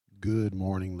Good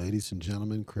morning, ladies and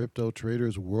gentlemen, crypto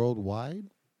traders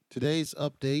worldwide. Today's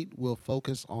update will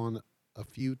focus on a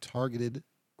few targeted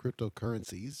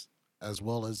cryptocurrencies as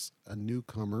well as a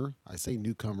newcomer. I say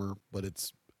newcomer, but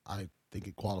I think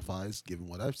it qualifies given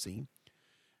what I've seen.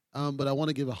 But I want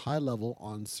to give a high level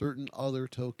on certain other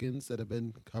tokens that have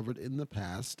been covered in the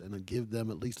past and give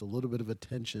them at least a little bit of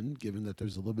attention, given that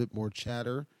there's a little bit more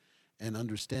chatter and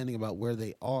understanding about where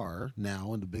they are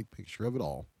now in the big picture of it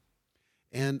all.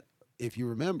 And if you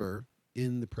remember,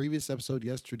 in the previous episode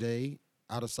yesterday,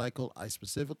 Out of Cycle, I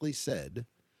specifically said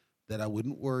that I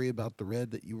wouldn't worry about the red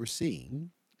that you were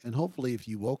seeing. And hopefully, if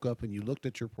you woke up and you looked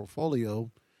at your portfolio,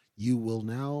 you will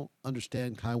now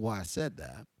understand kind of why I said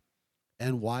that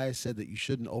and why I said that you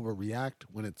shouldn't overreact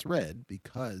when it's red,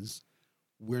 because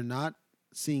we're not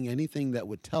seeing anything that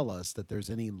would tell us that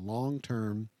there's any long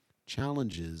term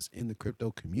challenges in the crypto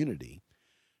community.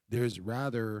 There's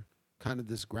rather kind of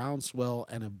this groundswell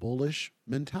and a bullish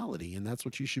mentality. And that's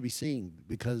what you should be seeing,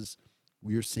 because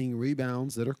we're seeing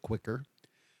rebounds that are quicker.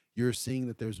 You're seeing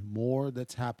that there's more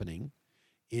that's happening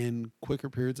in quicker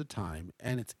periods of time.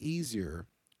 And it's easier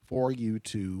for you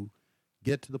to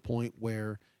get to the point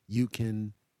where you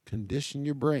can condition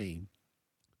your brain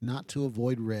not to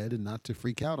avoid red and not to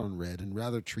freak out on red, and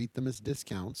rather treat them as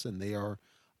discounts, and they are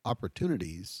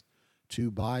opportunities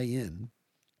to buy in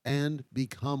and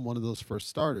become one of those first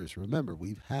starters. Remember,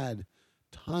 we've had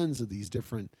tons of these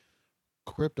different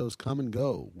cryptos come and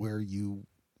go where you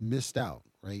missed out,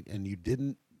 right? And you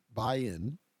didn't buy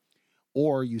in,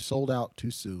 or you sold out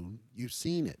too soon. You've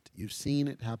seen it. You've seen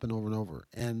it happen over and over.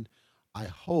 And I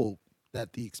hope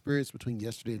that the experience between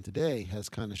yesterday and today has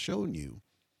kind of shown you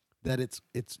that it's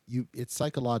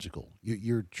psychological.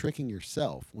 You're tricking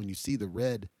yourself when you see the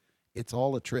red. It's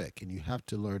all a trick, and you have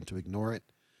to learn to ignore it.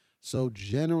 So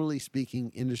generally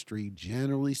speaking, industry,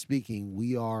 generally speaking,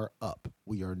 we are up.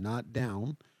 We are not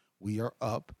down. We are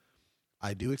up.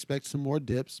 I do expect some more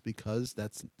dips, because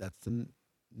that's the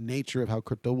nature of how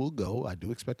crypto will go. I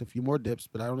do expect a few more dips,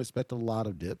 but I don't expect a lot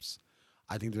of dips.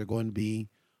 I think they're going to be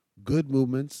good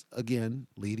movements again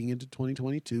leading into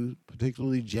 2022,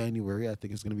 particularly January. I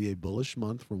think it's going to be a bullish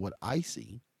month from what I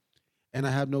see. And I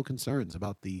have no concerns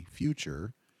about the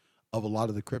future of a lot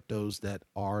of the cryptos that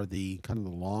are the kind of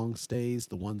the long stays,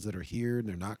 the ones that are here and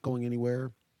they're not going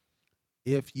anywhere.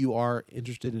 If you are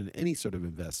interested in any sort of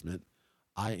investment,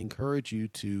 I encourage you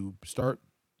to start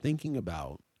thinking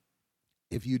about,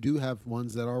 if you do have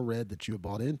ones that are red that you have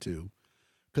bought into,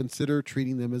 consider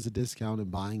treating them as a discount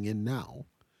and buying in now,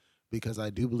 because I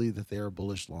do believe that they are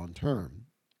bullish long term.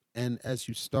 And as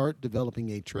you start developing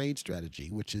a trade strategy,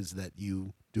 which is that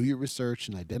you do your research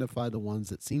and identify the ones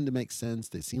that seem to make sense,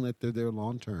 they seem like they're there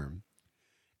long term,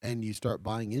 and you start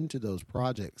buying into those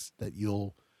projects, that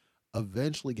you'll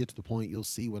eventually get to the point, you'll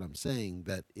see what I'm saying,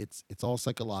 that it's all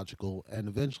psychological, and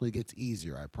eventually it gets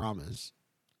easier, I promise.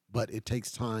 But it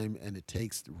takes time, and it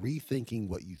takes rethinking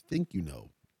what you think you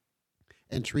know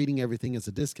and treating everything as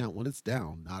a discount when it's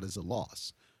down, not as a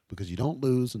loss, because you don't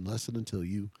lose unless and until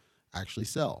you actually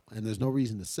sell. And there's no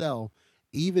reason to sell,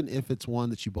 even if it's one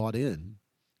that you bought in,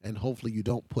 and hopefully you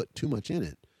don't put too much in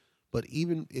it. But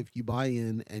even if you buy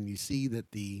in and you see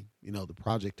that the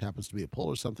project happens to be a pull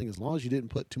or something, as long as you didn't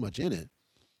put too much in it,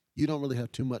 you don't really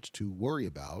have too much to worry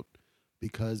about,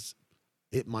 because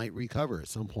it might recover at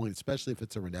some point, especially if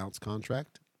it's a renounced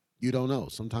contract. You don't know.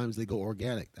 Sometimes they go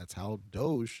organic. That's how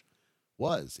Doge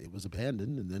was. It was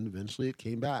abandoned, and then eventually it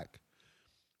came back.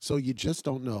 So you just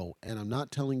don't know. And I'm not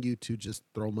telling you to just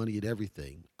throw money at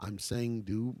everything. I'm saying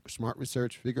do smart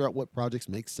research, figure out what projects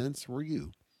make sense for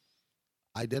you,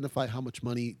 identify how much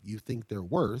money you think they're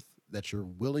worth that you're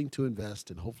willing to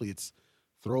invest, and hopefully it's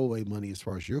throwaway money as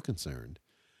far as you're concerned.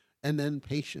 And then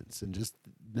patience, and just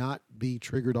not be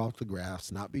triggered off the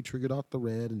graphs, not be triggered off the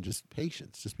red, and just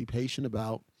patience. Just be patient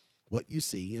about what you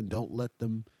see, and don't let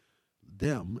them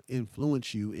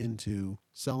influence you into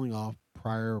selling off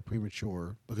prior or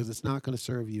premature, because it's not going to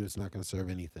serve you. It's not going to serve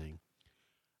anything.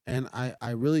 And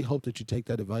I really hope that you take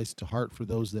that advice to heart for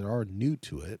those that are new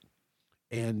to it,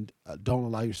 and don't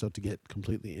allow yourself to get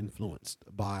completely influenced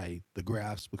by the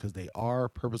graphs, because they are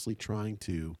purposely trying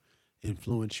to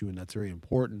influence you. And that's very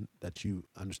important that you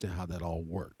understand how that all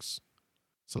works.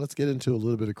 So let's get into a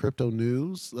little bit of crypto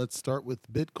news. Let's start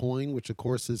with Bitcoin, which of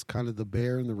course is kind of the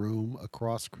bear in the room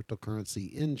across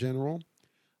cryptocurrency in general.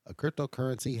 A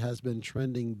cryptocurrency has been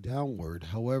trending downward.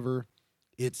 However,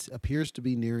 it appears to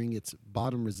be nearing its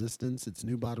bottom resistance, its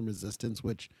new bottom resistance,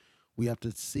 which we have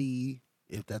to see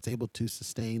if that's able to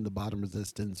sustain the bottom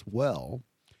resistance well.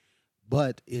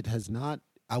 But it has not,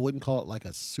 I wouldn't call it like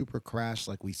a super crash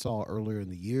like we saw earlier in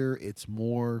the year. It's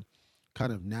more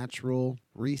kind of natural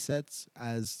resets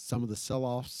as some of the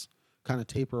sell-offs kind of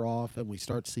taper off and we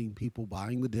start seeing people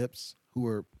buying the dips who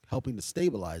are helping to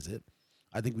stabilize it.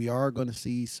 I think we are going to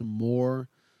see some more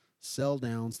sell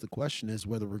downs. The question is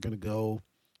whether we're going to go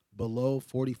below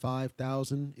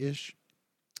 45,000 ish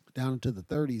down into the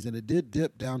 30s, and it did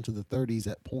dip down to the 30s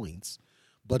at points,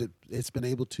 but it's been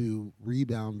able to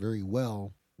rebound very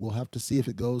well. We'll have to see if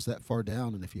it goes that far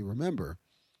down. And if you remember,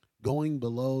 going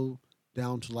below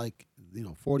down to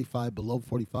 45, below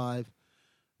 45,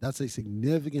 that's a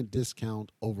significant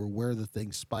discount over where the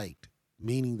thing spiked.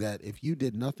 Meaning that if you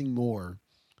did nothing more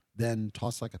than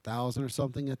toss like 1,000 or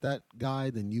something at that guy,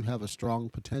 then you have a strong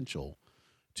potential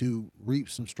to reap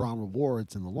some strong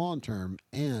rewards in the long term.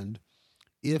 And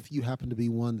if you happen to be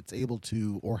one that's able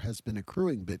to or has been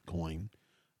accruing Bitcoin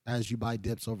as you buy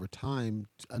dips over time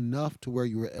enough to where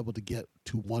you were able to get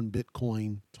to 1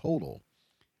 Bitcoin total,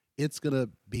 it's going to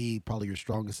be probably your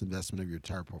strongest investment of your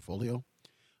entire portfolio.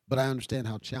 But I understand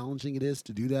how challenging it is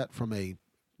to do that from a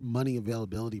money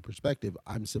availability perspective.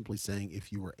 I'm simply saying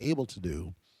if you were able to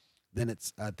do, then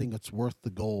I think it's worth the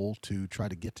goal to try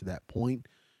to get to that point.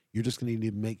 You're just going to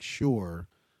need to make sure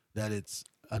that it's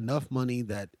enough money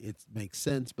that it makes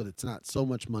sense, but it's not so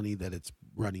much money that it's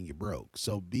running you broke.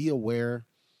 So be aware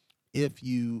if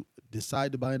you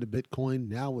decide to buy into Bitcoin,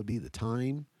 now would be the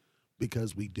time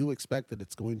because we do expect that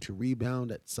it's going to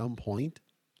rebound at some point.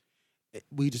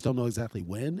 We just don't know exactly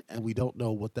when, and we don't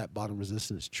know what that bottom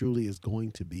resistance truly is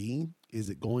going to be. Is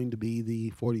it going to be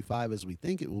the 45 as we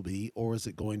think it will be, or is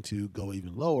it going to go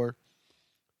even lower?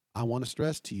 I want to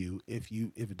stress to you, if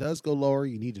it does go lower,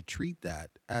 you need to treat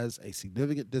that as a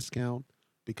significant discount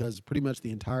because pretty much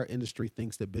the entire industry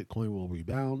thinks that Bitcoin will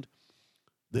rebound.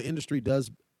 The industry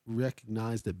does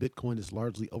recognize that Bitcoin is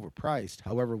largely overpriced.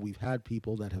 However, we've had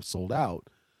people that have sold out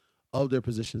of their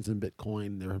positions in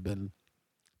Bitcoin. There have been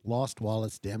lost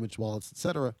wallets, damaged wallets,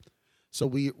 etc. So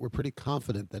we're pretty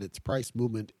confident that its price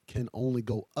movement can only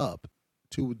go up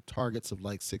to targets of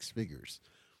like 6 figures.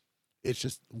 It's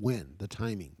just when, the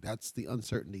timing. That's the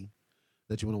uncertainty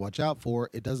that you want to watch out for.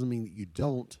 It doesn't mean that you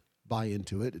don't buy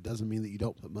into it. It doesn't mean that you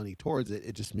don't put money towards it.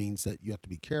 It just means that you have to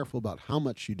be careful about how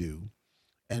much you do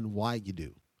and why you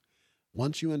do.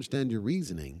 Once you understand your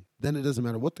reasoning, then it doesn't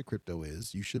matter what the crypto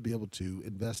is. You should be able to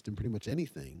invest in pretty much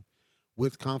anything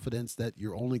with confidence that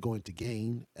you're only going to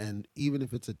gain. And even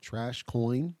if it's a trash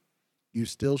coin, you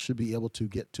still should be able to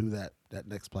get to that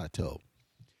next plateau.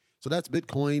 So that's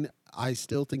Bitcoin. I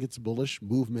still think it's a bullish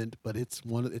movement, but it's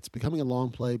becoming a long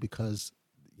play because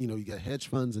you got hedge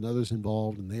funds and others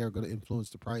involved, and they are going to influence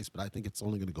the price. But I think it's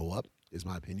only going to go up, is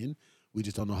my opinion. We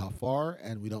just don't know how far,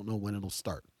 and we don't know when it'll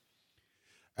start.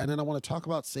 And then I want to talk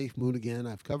about SafeMoon again.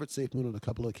 I've covered SafeMoon on a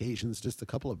couple of occasions, just a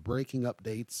couple of breaking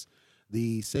updates.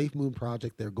 The SafeMoon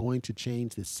project, they're going to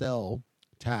change the sell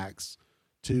tax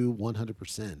to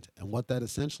 100%. And what that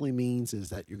essentially means is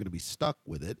that you're going to be stuck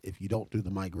with it if you don't do the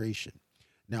migration.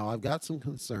 Now, I've got some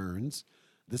concerns.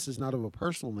 This is not of a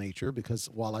personal nature because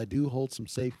while I do hold some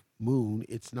SafeMoon,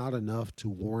 it's not enough to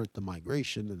warrant the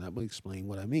migration, and that will explain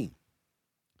what I mean.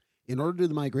 In order to do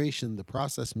the migration, the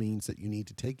process means that you need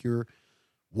to take your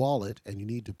wallet and you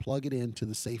need to plug it into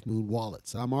the SafeMoon wallet.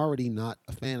 So I'm already not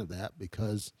a fan of that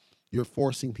because you're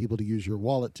forcing people to use your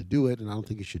wallet to do it, and I don't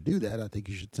think you should do that. I think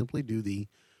you should simply do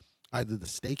either the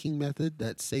staking method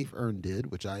that SafeEarn did,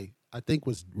 which I think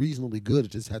was reasonably good.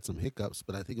 It just had some hiccups,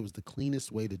 but I think it was the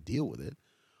cleanest way to deal with it.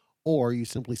 Or you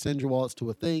simply send your wallets to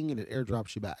a thing and it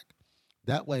airdrops you back.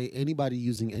 That way, anybody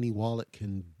using any wallet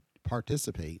can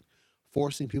participate.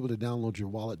 Forcing people to download your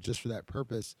wallet just for that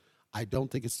purpose, I don't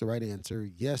think it's the right answer.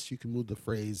 Yes, you can move the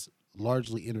phrase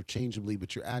largely interchangeably,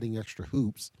 but you're adding extra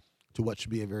hoops to what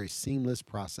should be a very seamless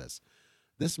process.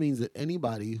 This means that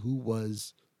anybody who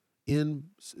was in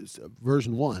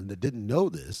version 1 that didn't know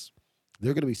this,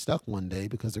 they're going to be stuck one day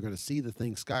because they're going to see the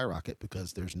thing skyrocket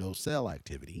because there's no sale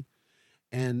activity.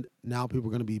 And now people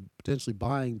are going to be potentially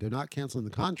buying. They're not canceling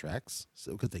the contracts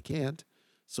because they can't.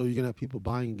 So you're going to have people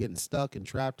buying and getting stuck and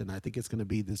trapped. And I think it's going to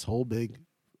be this whole big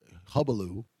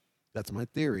hullabaloo. That's my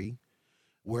theory,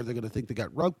 where they're going to think they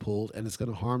got rug pulled and it's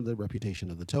going to harm the reputation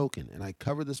of the token. And I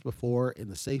covered this before in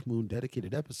the SafeMoon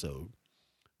dedicated episode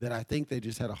that I think they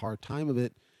just had a hard time of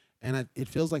it. And it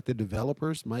feels like the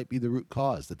developers might be the root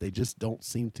cause, that they just don't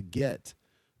seem to get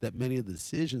that many of the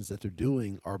decisions that they're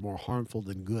doing are more harmful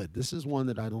than good. This is one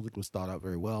that I don't think was thought out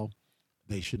very well.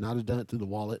 They should not have done it through the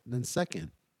wallet. And then second,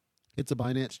 it's a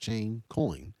Binance chain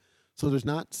coin. So there's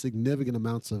not significant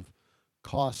amounts of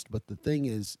cost, but the thing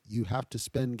is you have to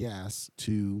spend gas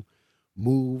to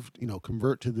move,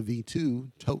 convert to the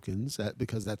V2 tokens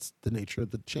because that's the nature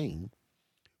of the chain.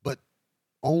 But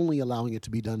only allowing it to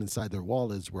be done inside their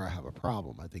wallet is where I have a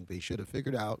problem. I think they should have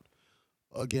figured out,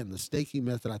 again, the staking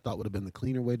method I thought would have been the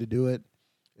cleaner way to do it.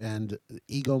 And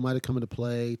ego might have come into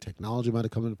play, technology might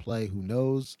have come into play, who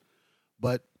knows?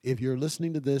 But if you're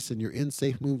listening to this and you're in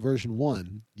SafeMoon version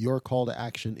 1, your call to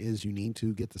action is you need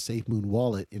to get the SafeMoon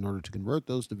wallet in order to convert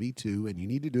those to V2, and you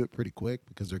need to do it pretty quick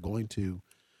because they're going to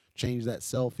change that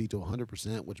sell fee to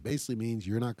 100%, which basically means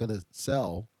you're not going to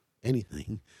sell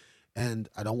anything. And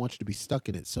I don't want you to be stuck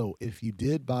in it. So if you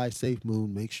did buy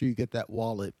SafeMoon, make sure you get that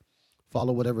wallet,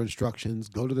 follow whatever instructions,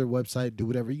 go to their website, do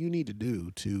whatever you need to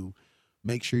do to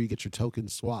make sure you get your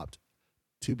tokens swapped.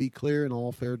 To be clear and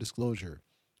all fair disclosure,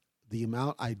 the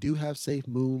amount I do have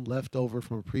SafeMoon left over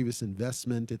from a previous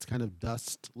investment, it's kind of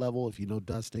dust level. If you know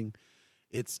dusting,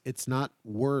 it's not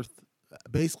worth.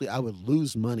 Basically, I would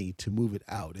lose money to move it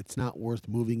out. It's not worth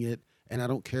moving it, and I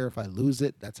don't care if I lose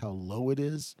it. That's how low it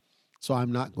is. So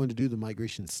I'm not going to do the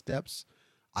migration steps.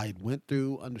 I went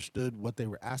through, understood what they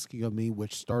were asking of me,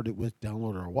 which started with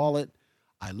download our wallet.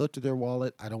 I looked at their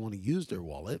wallet. I don't want to use their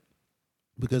wallet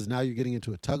because now you're getting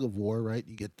into a tug of war, right?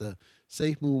 You get the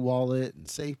SafeMoon wallet and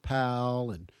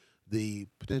SafePal and the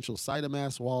potential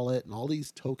SideMask wallet, and all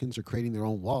these tokens are creating their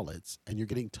own wallets, and you're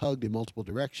getting tugged in multiple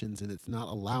directions, and it's not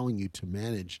allowing you to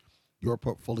manage your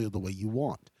portfolio the way you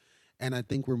want. And I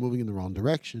think we're moving in the wrong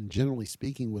direction, generally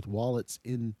speaking, with wallets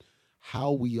in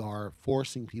how we are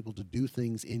forcing people to do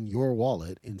things in your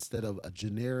wallet instead of a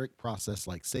generic process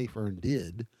like SafeEarn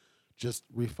did, just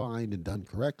refined and done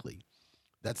correctly.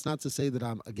 That's not to say that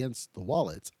I'm against the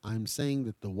wallets. I'm saying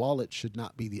that the wallet should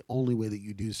not be the only way that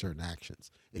you do certain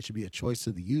actions. It should be a choice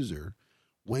of the user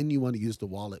when you want to use the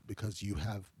wallet because you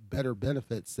have better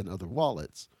benefits than other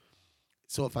wallets.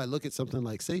 So if I look at something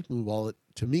like SafeMoon Wallet,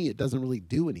 to me, it doesn't really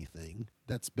do anything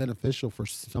that's beneficial for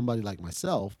somebody like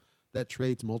myself that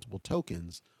trades multiple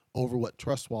tokens over what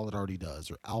Trust Wallet already does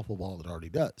or Alpha Wallet already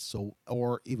does. So,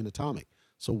 or even Atomic.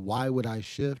 So why would I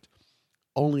shift?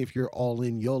 Only if you're all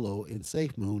in YOLO in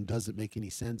SafeMoon does it make any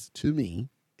sense to me,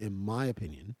 in my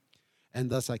opinion, and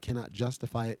thus I cannot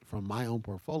justify it from my own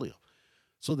portfolio.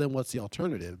 So then what's the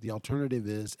alternative? The alternative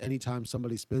is anytime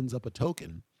somebody spins up a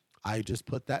token, I just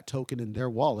put that token in their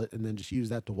wallet and then just use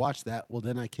that to watch that. Well,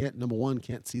 then I can't, number one,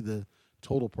 can't see the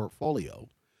total portfolio.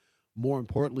 More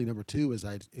importantly, number two, as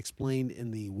I explained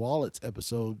in the wallets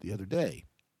episode the other day,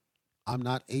 I'm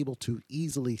not able to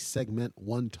easily segment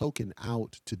one token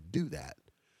out to do that.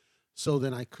 So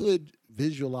then I could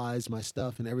visualize my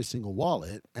stuff in every single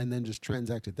wallet and then just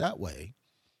transact it that way.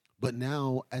 But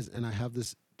now, and I have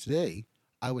this today,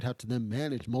 I would have to then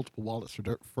manage multiple wallets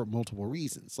for multiple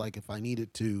reasons. Like if I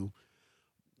needed to,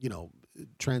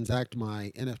 transact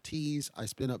my NFTs, I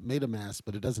spin up MetaMask,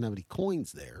 but it doesn't have any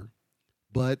coins there.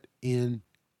 But in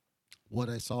what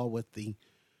I saw with the,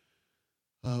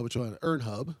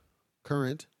 EarnHub,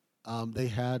 Current, they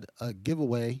had a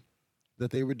giveaway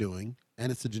that they were doing,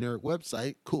 and it's a generic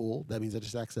website. Cool. That means I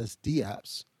just access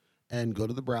dApps and go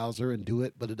to the browser and do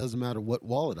it, but it doesn't matter what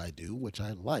wallet I do, which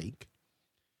I like.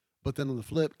 But then on the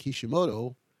flip,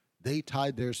 Kishimoto, they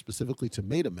tied theirs specifically to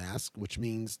MetaMask, which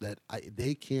means that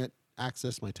they can't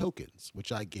access my tokens,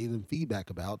 which I gave them feedback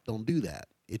about. Don't do that.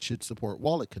 It should support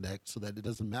Wallet Connect so that it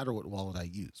doesn't matter what wallet I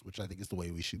use, which I think is the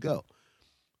way we should go.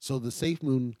 So the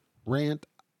SafeMoon rant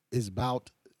is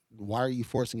about why are you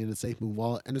forcing it in a SafeMoon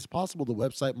wallet? And it's possible the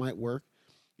website might work.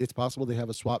 It's possible they have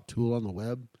a swap tool on the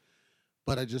web.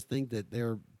 But I just think that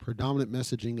their predominant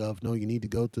messaging of, no, you need to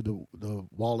go to the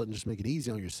wallet and just make it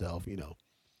easy on yourself,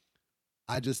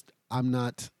 I'm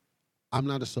not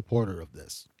a supporter of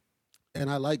this. And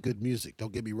I like good music,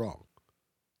 don't get me wrong.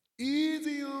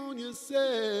 Easy on yourself.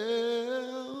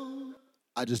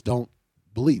 I just don't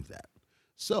believe that.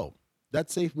 So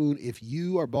that's SafeMoon. If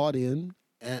you are bought in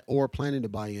or planning to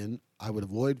buy in, I would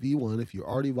avoid V1. If you're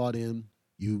already bought in,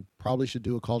 you probably should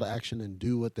do a call to action and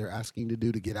do what they're asking to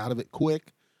do to get out of it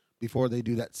quick before they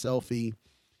do that selfie.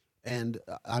 And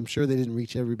I'm sure they didn't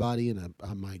reach everybody. And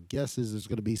my guess is there's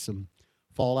going to be some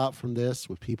fallout from this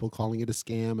with people calling it a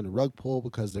scam and a rug pull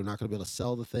because they're not going to be able to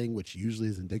sell the thing, which usually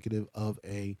is indicative of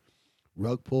a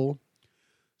rug pull.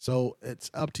 So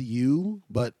it's up to you,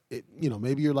 but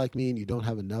maybe you're like me and you don't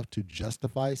have enough to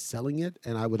justify selling it.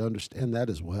 And I would understand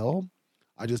that as well.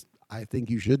 I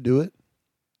think you should do it.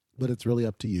 But it's really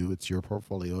up to you. It's your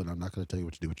portfolio, and I'm not going to tell you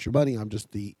what to do with your money. I'm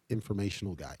just the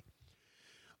informational guy.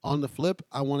 On the flip,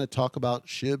 I want to talk about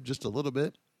SHIB just a little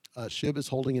bit. SHIB is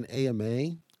holding an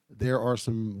AMA. There are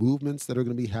some movements that are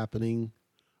going to be happening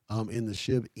in the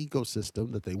SHIB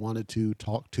ecosystem that they wanted to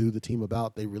talk to the team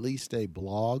about. They released a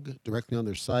blog directly on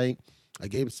their site. I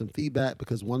gave some feedback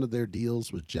because one of their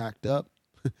deals was jacked up.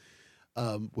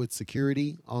 with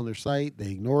security on their site.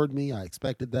 They ignored me. I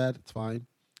expected that. It's fine.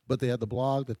 But they have the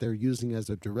blog that they're using as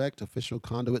a direct official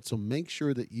conduit. So make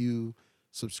sure that you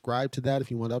subscribe to that if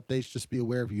you want updates. Just be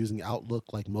aware if you're using Outlook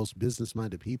like most business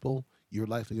minded people, you're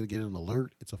likely going to get an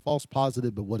alert. It's a false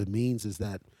positive, but what it means is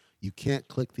that you can't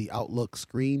click the Outlook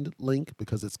screened link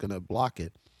because it's going to block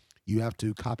it. You have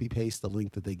to copy paste the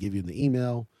link that they give you in the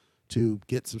email to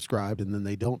get subscribed, and then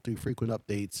they don't do frequent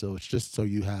updates. So it's just so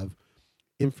you have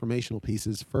informational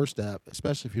pieces. First step,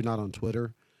 especially if you're not on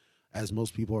Twitter, as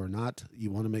most people are not, you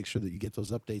want to make sure that you get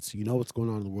those updates so you know what's going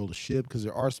on in the world of SHIB, because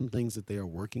there are some things that they are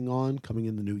working on coming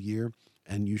in the new year,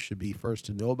 and you should be first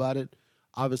to know about it.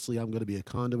 Obviously, I'm going to be a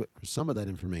conduit for some of that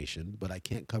information, but I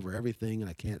can't cover everything and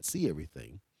I can't see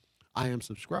everything. I am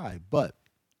subscribed, but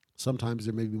sometimes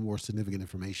there may be more significant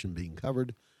information being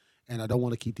covered, and I don't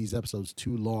want to keep these episodes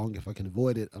too long if I can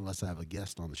avoid it unless I have a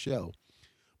guest on the show.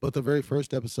 But the very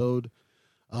first episode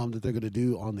that they're going to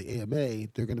do on the AMA,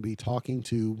 they're going to be talking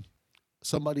to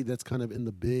somebody that's kind of in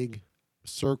the big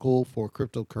circle for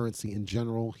cryptocurrency in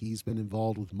general. He's been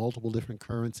involved with multiple different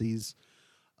currencies.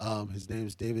 His name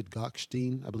is David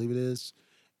Gokhshtein, I believe it is,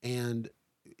 and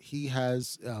he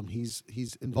has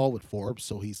he's involved with Forbes,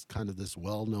 so he's kind of this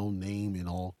well-known name in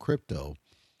all crypto.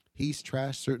 He's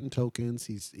trashed certain tokens.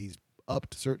 He's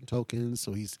upped certain tokens,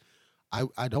 so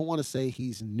I don't want to say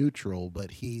he's neutral, but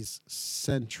he's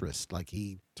centrist. Like,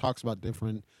 he talks about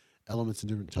different elements and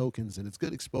different tokens, and it's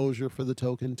good exposure for the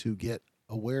token to get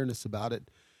awareness about it.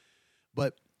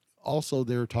 But also,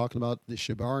 they're talking about the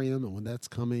Shibarium and when that's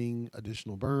coming,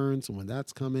 additional burns, and when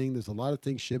that's coming. There's a lot of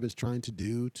things SHIB is trying to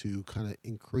do to kind of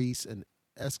increase and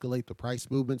escalate the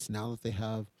price movements now that they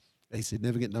have a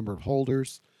significant number of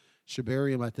holders.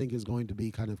 Shibarium, I think, is going to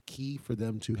be kind of key for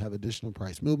them to have additional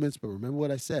price movements. But remember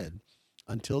what I said.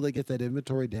 Until they get that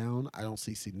inventory down, I don't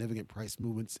see significant price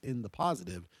movements in the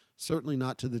positive, certainly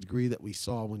not to the degree that we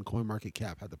saw when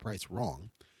CoinMarketCap had the price wrong.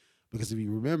 Because if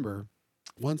you remember,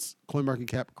 once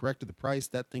CoinMarketCap corrected the price,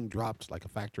 that thing dropped like a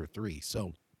factor of 3.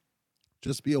 So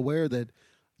just be aware that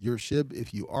your SHIB,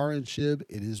 if you are in SHIB,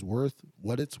 it is worth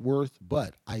what it's worth.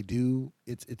 But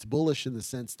it's bullish in the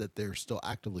sense that they're still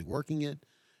actively working it,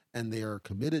 and they are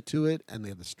committed to it, and they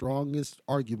have the strongest,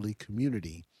 arguably,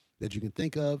 community that you can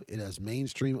think of. It has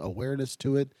mainstream awareness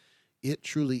to it. It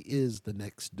truly is the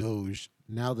next Doge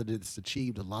now that it's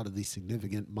achieved a lot of these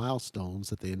significant milestones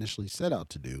that they initially set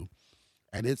out to do.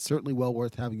 And it's certainly well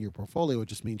worth having your portfolio. It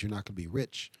just means you're not going to be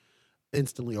rich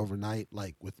instantly overnight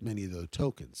like with many of the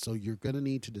tokens. So you're going to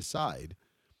need to decide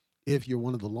if you're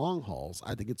one of the long hauls.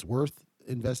 I think it's worth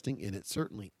investing in it,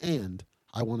 certainly. And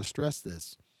I want to stress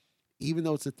this. Even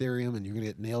though it's Ethereum and you're going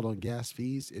to get nailed on gas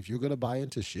fees, if you're going to buy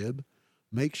into SHIB,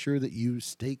 make sure that you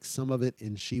stake some of it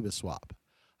in Shiba Swap.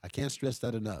 I can't stress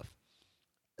that enough.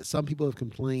 Some people have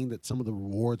complained that some of the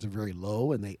rewards are very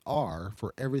low, and they are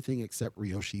for everything except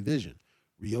Ryoshi Vision.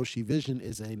 Ryoshi Vision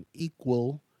is an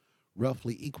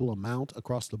roughly equal amount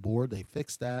across the board. They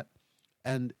fixed that,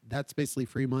 and that's basically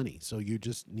free money. So you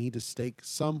just need to stake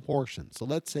some portion. So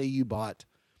let's say you bought,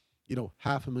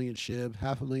 500,000 SHIB.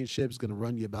 500,000 SHIB is going to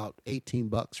run you about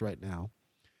 $18 right now.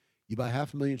 You buy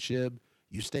 500,000 SHIB.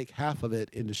 You stake half of it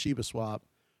into Shiba Swap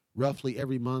roughly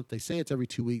every month. They say it's every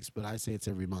 2 weeks, but I say it's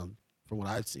every month from what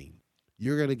I've seen.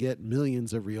 You're going to get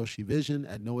millions of Ryoshi Vision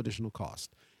at no additional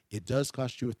cost. It does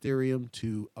cost you Ethereum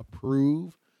to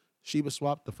approve Shiba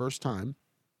Swap the first time.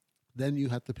 Then you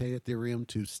have to pay Ethereum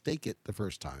to stake it the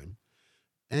first time.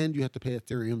 And you have to pay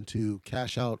Ethereum to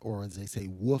cash out, or as they say,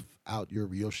 woof out your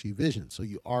Ryoshi Vision. So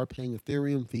you are paying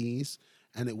Ethereum fees,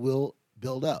 and it will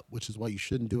build up, which is why you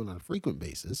shouldn't do it on a frequent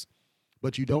basis.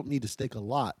 But you don't need to stake a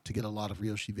lot to get a lot of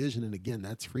Ryoshi Vision. And again,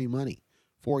 that's free money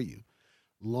for you.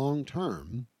 Long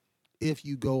term, if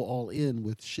you go all in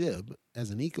with SHIB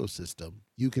as an ecosystem,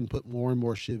 you can put more and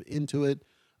more SHIB into it.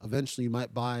 Eventually, you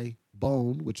might buy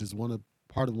Bone, which is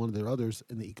part of one of their others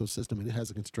in the ecosystem, and it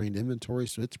has a constrained inventory,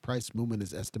 so its price movement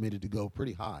is estimated to go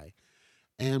pretty high.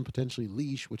 And potentially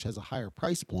Leash, which has a higher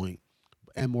price point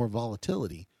and more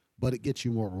volatility, but it gets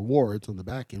you more rewards on the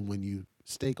back end when you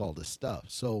stake all this stuff.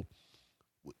 So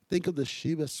think of the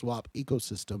Shiba Swap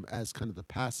ecosystem as kind of the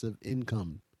passive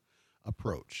income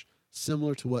approach,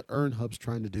 similar to what EarnHub's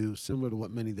trying to do, similar to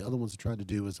what many of the other ones are trying to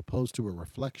do, as opposed to a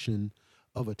reflection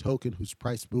of a token whose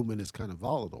price movement is kind of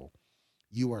volatile.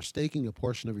 You are staking a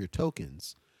portion of your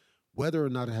tokens. Whether or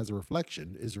not it has a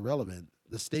reflection is irrelevant.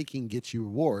 The staking gets you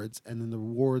rewards, and then the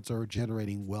rewards are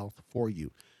generating wealth for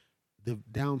you. The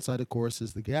downside, of course,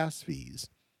 is the gas fees.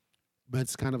 But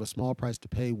it's kind of a small price to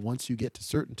pay once you get to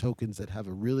certain tokens that have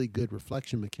a really good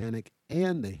reflection mechanic,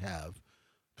 and they have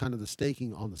kind of the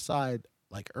staking on the side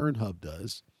like EarnHub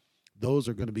does. those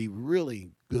are going to be really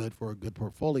good for a good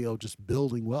portfolio, just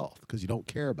building wealth because you don't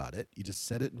care about it. You just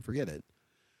set it and forget it.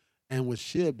 And with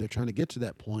SHIB, they're trying to get to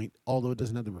that point. Although it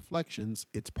doesn't have the reflections,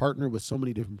 it's partnered with so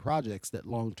many different projects that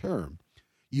long term,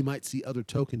 you might see other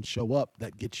tokens show up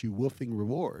that get you woofing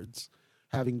rewards,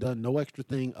 having done no extra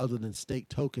thing other than stake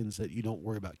tokens that you don't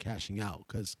worry about cashing out.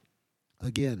 Because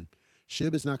again,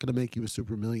 SHIB is not going to make you a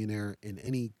super millionaire in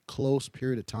any close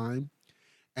period of time.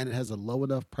 And it has a low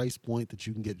enough price point that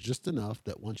you can get just enough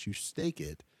that once you stake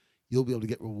it, you'll be able to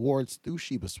get rewards through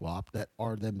Shiba Swap that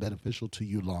are then beneficial to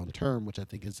you long term, which I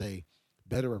think is a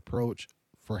better approach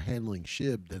for handling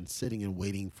SHIB than sitting and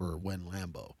waiting for when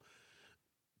Lambo.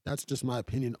 That's just my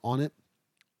opinion on it.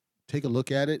 Take a look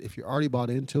at it. If you're already bought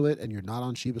into it and you're not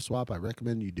on Shiba Swap, I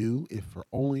recommend you do. If for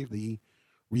only the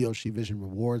Ryoshi Vision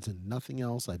rewards and nothing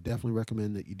else, I definitely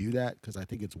recommend that you do that because I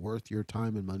think it's worth your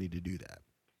time and money to do that.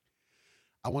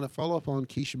 I want to follow up on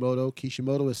Kishimoto.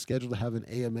 Kishimoto is scheduled to have an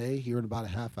AMA here in about a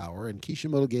half hour, and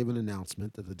Kishimoto gave an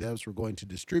announcement that the devs were going to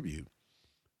distribute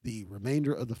the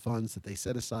remainder of the funds that they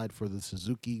set aside for the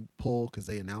Suzuki pull because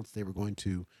they announced they were going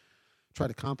to try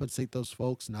to compensate those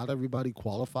folks. Not everybody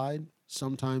qualified.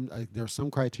 Sometimes there are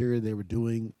some criteria they were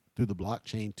doing through the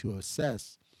blockchain to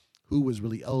assess who was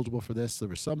really eligible for this. There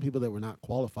were some people that were not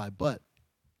qualified, but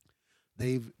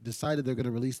they've decided they're going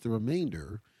to release the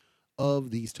remainder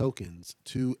of these tokens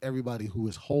to everybody who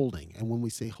is holding. And when we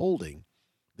say holding,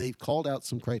 they've called out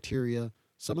some criteria.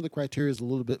 Some of the criteria is a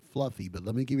little bit fluffy, but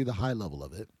let me give you the high level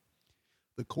of it.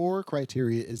 The core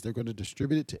criteria is they're going to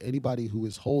distribute it to anybody who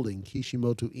is holding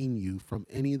Kishimoto Inu from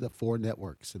any of the 4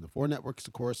 networks. And the 4 networks,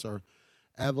 of course, are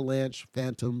Avalanche,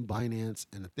 Phantom, Binance,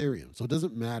 and Ethereum. So it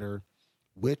doesn't matter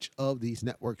which of these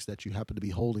networks that you happen to be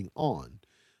holding on.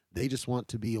 They just want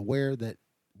to be aware that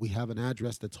we have an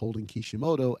address that's holding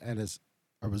Kishimoto, and as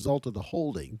a result of the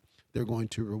holding, they're going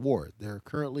to reward. There are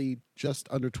currently just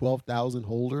under 12,000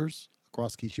 holders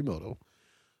across Kishimoto,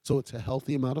 so it's a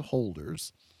healthy amount of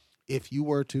holders. If you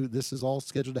were to, this is all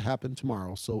scheduled to happen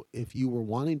tomorrow, so if you were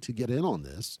wanting to get in on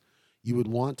this, you would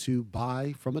want to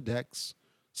buy from a DEX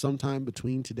sometime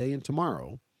between today and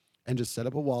tomorrow and just set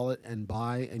up a wallet and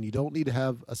buy, and you don't need to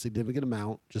have a significant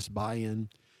amount, just buy in.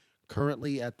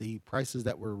 Currently at the prices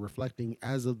that we're reflecting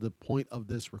as of the point of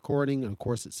this recording, and of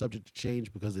course it's subject to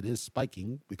change because it is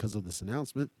spiking because of this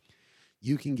announcement,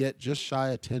 you can get just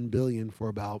shy of 10 billion for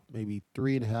about maybe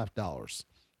 $3.50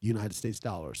 United States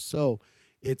dollars. So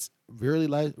it's very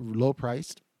low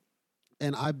priced.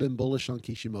 And I've been bullish on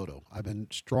Kishimoto. I've been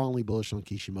strongly bullish on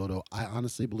Kishimoto. I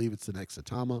honestly believe it's the next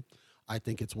Atama. I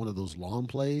think it's one of those long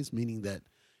plays, meaning that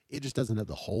it just doesn't have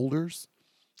the holders.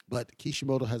 But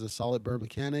Kishimoto has a solid burn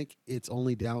mechanic. Its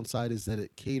only downside is that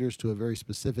it caters to a very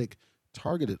specific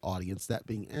targeted audience, that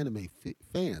being anime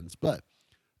fans. But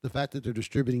the fact that they're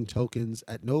distributing tokens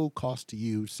at no cost to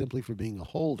you simply for being a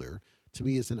holder, to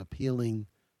me is an appealing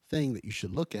thing that you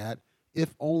should look at,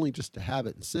 if only just to have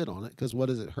it and sit on it. Because what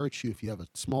does it hurt you if you have a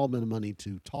small amount of money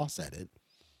to toss at it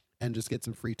and just get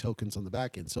some free tokens on the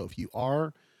back end? So if you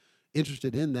are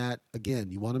interested in that,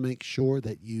 again, you want to make sure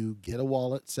that you get a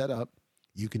wallet set up.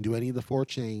 You can do any of the 4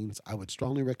 chains. I would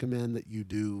strongly recommend that you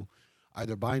do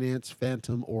either Binance,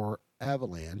 Phantom, or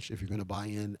Avalanche if you're going to buy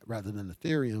in rather than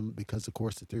Ethereum, because of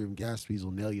course Ethereum gas fees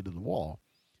will nail you to the wall.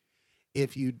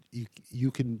 If you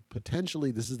can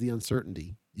potentially, this is the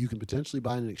uncertainty, you can potentially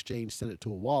buy in an exchange, send it to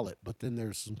a wallet, but then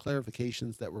there's some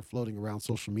clarifications that were floating around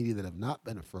social media that have not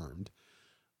been affirmed,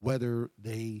 whether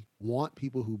they want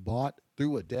people who bought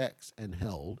through a DEX and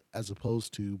held as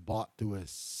opposed to bought through a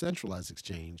centralized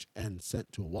exchange and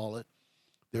sent to a wallet.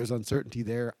 There's uncertainty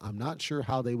there. I'm not sure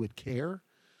how they would care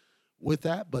with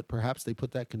that, but perhaps they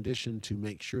put that condition to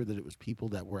make sure that it was people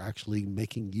that were actually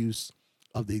making use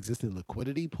of the existing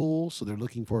liquidity pool. So they're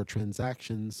looking for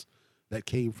transactions that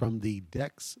came from the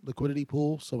DEX liquidity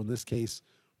pool. So in this case,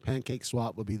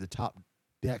 PancakeSwap would be the top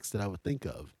DEX that I would think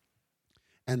of.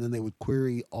 And then they would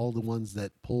query all the ones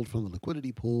that pulled from the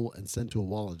liquidity pool and sent to a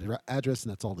wallet address,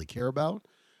 and that's all they care about,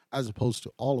 as opposed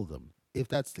to all of them. If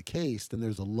that's the case, then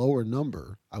there's a lower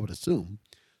number, I would assume,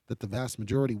 that the vast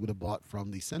majority would have bought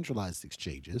from the centralized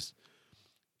exchanges.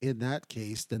 In that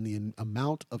case, then the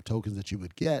amount of tokens that you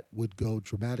would get would go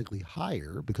dramatically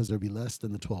higher because there'd be less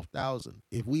than the 12,000.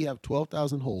 If we have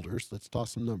 12,000 holders, let's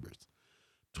toss some numbers.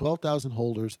 12,000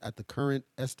 holders at the current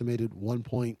estimated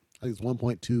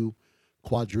 1.2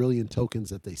 quadrillion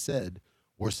tokens that they said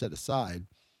were set aside.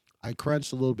 I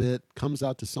crunched a little bit, comes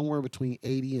out to somewhere between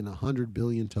 80 and 100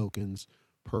 billion tokens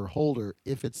per holder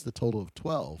if it's the total of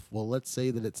 12. Well, let's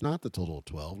say that it's not the total of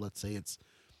 12. Let's say it's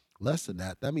less than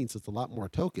that. That means it's a lot more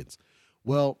tokens.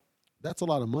 Well, that's a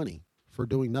lot of money for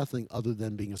doing nothing other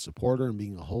than being a supporter and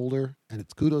being a holder. And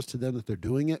it's kudos to them that they're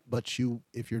doing it. But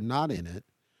if you're not in it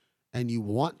and you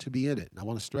want to be in it, and I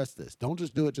want to stress this, don't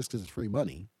just do it just because it's free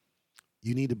money.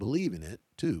 You need to believe in it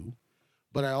too.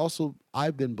 But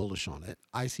I've been bullish on it.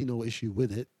 I see no issue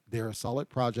with it. They're a solid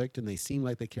project and they seem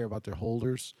like they care about their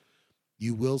holders.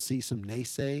 You will see some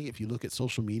naysay if you look at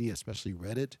social media, especially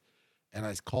Reddit. And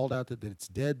I called out that it's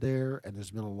dead there, and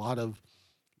there's been a lot of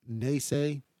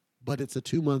naysay, but it's a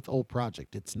 2-month-old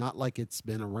project. It's not like it's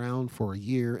been around for a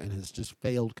year and has just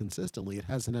failed consistently. It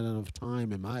hasn't had enough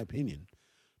time, in my opinion,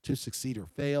 to succeed or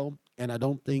fail. And I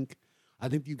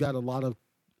think you got a lot of,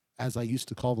 as I used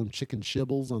to call them, chicken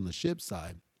shibbles on the SHIB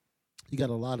side. You got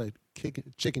a lot of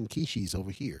chicken quiches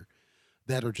over here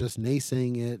that are just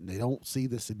naysaying it, and they don't see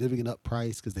the significant up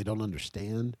price because they don't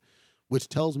understand, which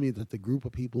tells me that the group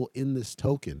of people in this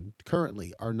token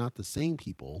currently are not the same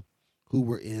people who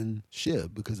were in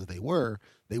SHIB, because if they were,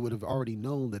 they would have already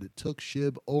known that it took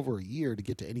SHIB over a year to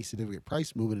get to any significant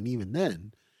price movement, and even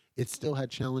then, it still had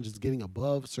challenges getting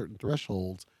above certain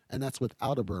thresholds, and that's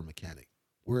without a burn mechanic.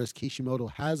 Whereas Kishimoto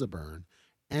has a burn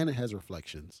and it has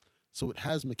reflections, so it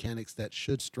has mechanics that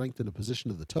should strengthen the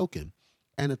position of the token.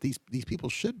 And if these people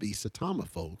should be Saitama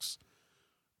folks,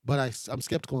 but I'm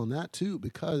skeptical on that too,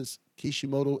 because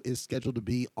Kishimoto is scheduled to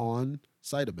be on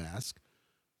Cytomask.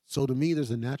 So to me,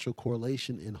 there's a natural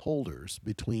correlation in holders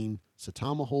between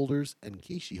Saitama holders and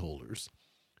Kishi holders.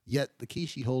 Yet the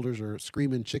Kishi holders are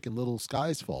screaming chicken little,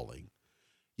 skies falling.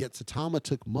 Yet Saitama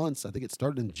took months. I think it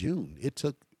started in June. It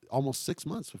took almost 6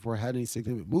 months before I had any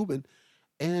significant movement.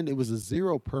 And it was a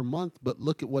 0 per month, but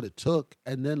look at what it took.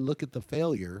 And then look at the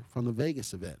failure from the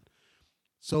Vegas event.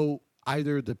 So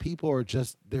either the people are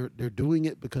just, they're doing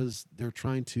it because they're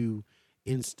trying to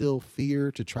instill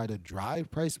fear to try to drive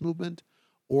price movement,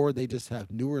 or they just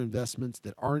have newer investments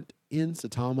that aren't in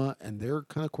Saitama and they're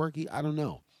kind of quirky. I don't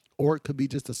know. Or it could be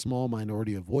just a small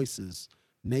minority of voices,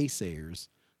 naysayers,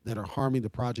 that are harming the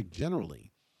project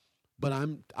generally. But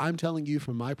I'm telling you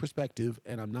from my perspective,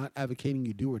 and I'm not advocating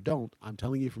you do or don't. I'm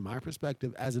telling you from my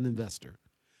perspective as an investor,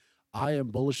 I am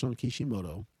bullish on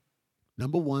Kishimoto.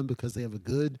 Number one, because they have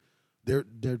their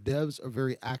devs are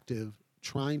very active,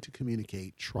 trying to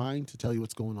communicate, trying to tell you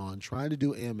what's going on, trying to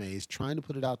do AMAs, trying to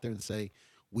put it out there and say,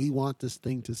 we want this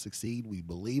thing to succeed, we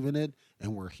believe in it,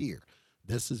 and we're here.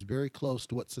 This is very close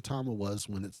to what Saitama was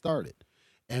when it started.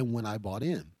 And when I bought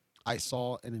in, I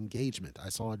saw an engagement. I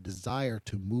saw a desire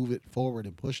to move it forward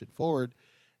and push it forward.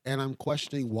 And I'm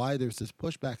questioning why there's this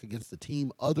pushback against the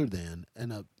team other than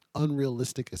an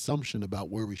unrealistic assumption about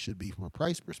where we should be from a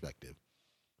price perspective.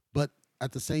 But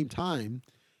at the same time,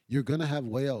 you're going to have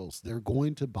whales. They're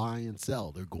going to buy and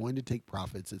sell. They're going to take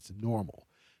profits. It's normal.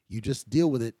 You just deal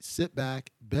with it, sit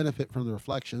back, benefit from the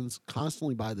reflections,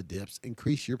 constantly buy the dips,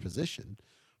 increase your position,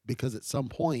 because at some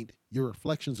point your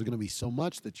reflections are going to be so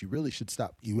much that you really should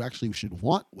stop. You actually should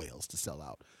want whales to sell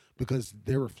out because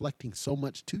they're reflecting so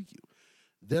much to you.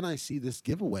 Then I see this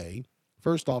giveaway.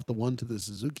 First off, the one to the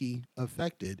Suzuki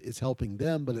affected is helping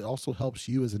them, but it also helps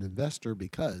you as an investor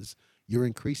because you're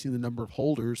increasing the number of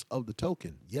holders of the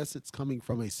token. Yes, it's coming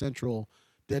from a central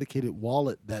dedicated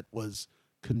wallet that was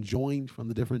conjoined from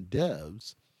the different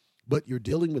devs, but you're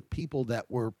dealing with people that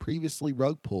were previously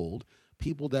rug pulled,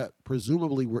 people that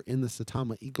presumably were in the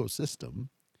Saitama ecosystem,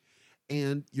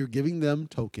 and you're giving them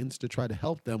tokens to try to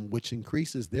help them, which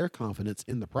increases their confidence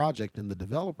in the project and the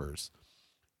developers.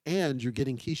 And you're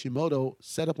getting Kishimoto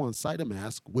set up on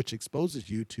Cytomask, which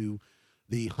exposes you to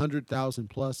the 100,000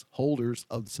 plus holders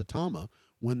of Saitama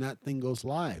when that thing goes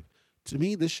live. To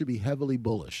me, this should be heavily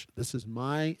bullish. This is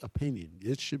my opinion.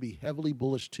 It should be heavily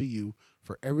bullish to you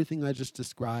for everything I just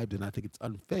described, and I think it's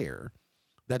unfair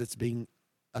that it's being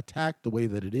attacked the way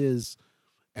that it is.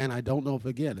 And I don't know if,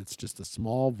 again, it's just a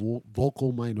small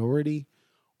vocal minority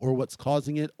or what's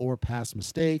causing it or past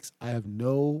mistakes. I have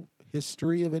no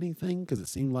history of anything because it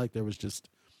seemed like there was just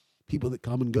people that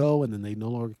come and go and then they no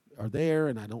longer are there,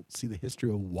 and I don't see the history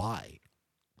of why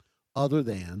other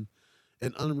than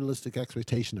an unrealistic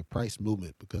expectation of price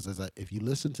movement. Because if you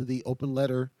listen to the open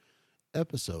letter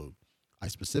episode, I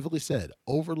specifically said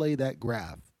overlay that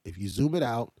graph. If you zoom it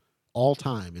out all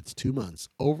time, it's 2 months.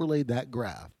 Overlay that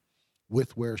graph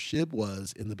with where SHIB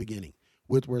was in the beginning,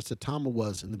 with where Saitama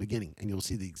was in the beginning, and you'll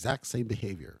see the exact same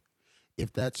behavior.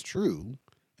 If that's true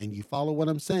and you follow what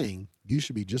I'm saying, you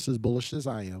should be just as bullish as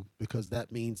I am, because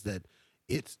that means that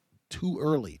it's too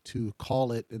early to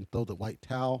call it and throw the white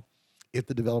towel. If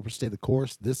the developers stay the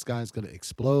course, this guy's going to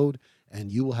explode,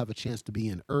 and you will have a chance to be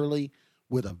in early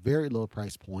with a very low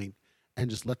price point and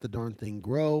just let the darn thing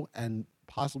grow and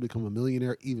possibly become a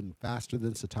millionaire even faster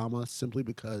than Saitama, simply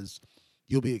because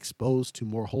you'll be exposed to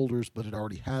more holders, but it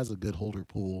already has a good holder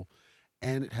pool,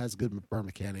 and it has good burn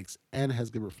mechanics, and it has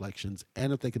good reflections.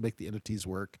 And if they can make the entities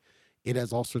work, it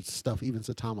has all sorts of stuff even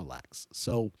Saitama lacks.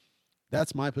 So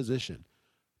that's my position.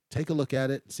 Take a look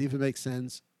at it, see if it makes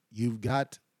sense. You've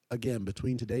got, again,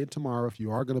 between today and tomorrow, if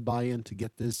you are going to buy in to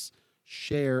get this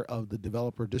share of the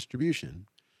developer distribution,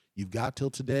 you've got till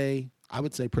today. I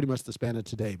would say pretty much the span of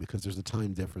today, because there's a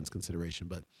time difference consideration,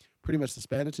 but pretty much the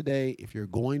span of today. If you're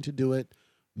going to do it,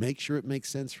 make sure it makes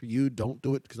sense for you. Don't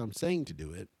do it because I'm saying to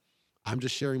do it. I'm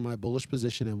just sharing my bullish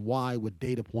position and why with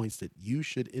data points that you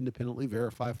should independently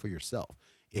verify for yourself.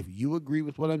 If you agree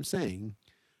with what I'm saying,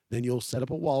 then you'll set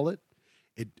up a wallet.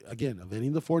 It, again, of any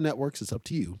of the 4 networks, it's up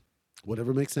to you.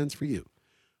 Whatever makes sense for you.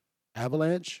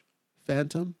 Avalanche,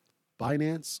 Phantom,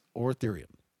 Binance, or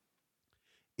Ethereum.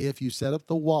 If you set up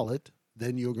the wallet,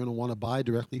 then you're going to want to buy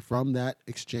directly from that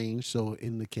exchange. So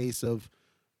in the case of,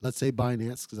 let's say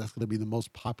Binance, because that's going to be the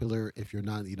most popular if you're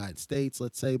not in the United States,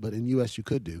 let's say, but in US you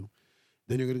could do.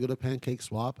 Then you're going to go to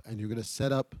PancakeSwap and you're going to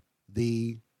set up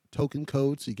the token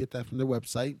code. So you get that from their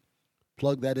website,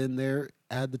 plug that in there,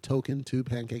 add the token to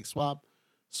PancakeSwap,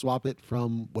 swap it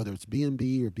from whether it's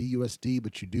BNB or BUSD,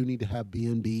 but you do need to have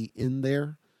BNB in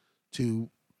there to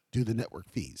do the network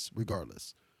fees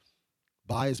regardless.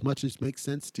 Buy as much as makes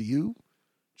sense to you.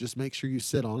 Just make sure you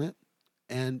sit on it.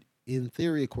 And in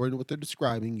theory, according to what they're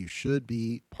describing, you should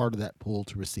be part of that pool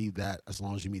to receive that as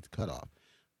long as you meet the cutoff.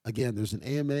 Again, there's an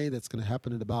AMA that's going to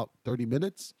happen in about 30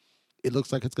 minutes. It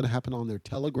looks like it's going to happen on their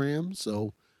Telegram.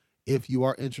 So if you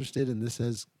are interested and this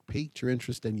has piqued your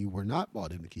interest and you were not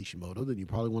bought into Kishimoto, then you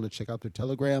probably want to check out their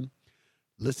Telegram,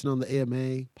 listen on the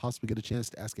AMA, possibly get a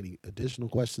chance to ask any additional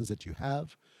questions that you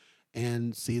have,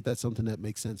 and see if that's something that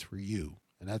makes sense for you.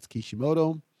 And that's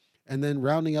Kishimoto. And then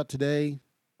rounding out today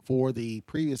for the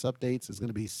previous updates is going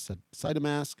to be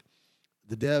Cytomask.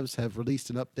 The devs have released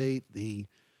an update. The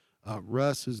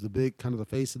Russ, who's the big kind of the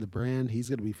face of the brand, he's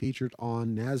going to be featured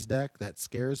on NASDAQ. That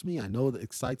scares me. I know that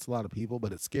excites a lot of people,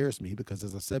 but it scares me because,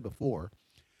 as I said before,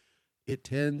 he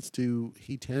tends to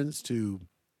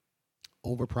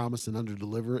overpromise and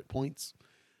underdeliver at points.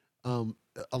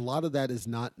 A lot of that is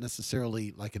not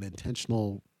necessarily like an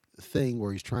intentional thing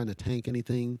where he's trying to tank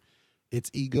anything. It's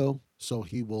ego. So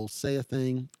he will say a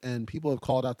thing, and people have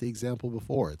called out the example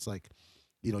before. It's like,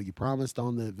 you promised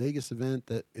on the Vegas event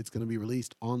that it's going to be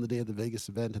released on the day of the Vegas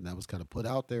event, and that was kind of put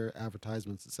out there,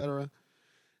 advertisements, etc.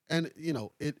 And,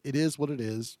 it is what it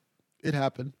is. It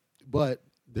happened, but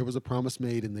there was a promise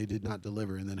made and they did not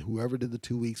deliver. And then whoever did the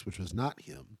 2 weeks, which was not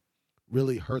him,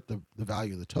 really hurt the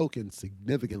value of the token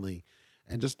significantly.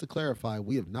 And just to clarify,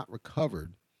 we have not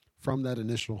recovered from that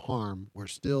initial harm. We're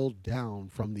still down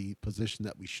from the position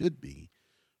that we should be,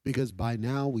 because by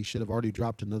now we should have already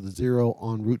dropped another 0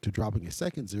 en route to dropping a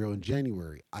second 0 in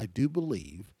January. I do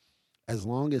believe as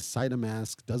long as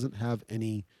Cytomask doesn't have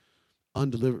any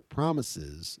undelivered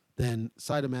promises, then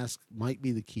Cytomask might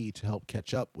be the key to help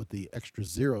catch up with the extra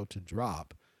 0 to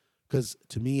drop, because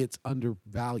to me it's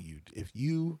undervalued. If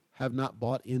you have not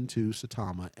bought into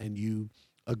Saitama and you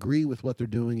agree with what they're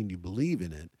doing and you believe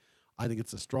in it, I think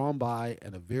it's a strong buy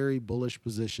and a very bullish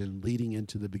position leading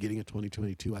into the beginning of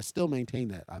 2022. I still maintain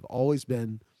that. I've always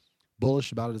been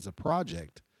bullish about it as a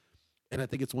project, and I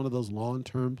think it's one of those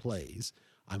long-term plays.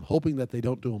 I'm hoping that they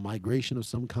don't do a migration of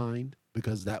some kind,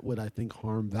 because that would, I think,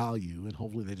 harm value, and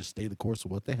hopefully they just stay the course of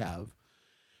what they have.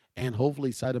 And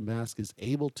hopefully Cytomask is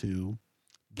able to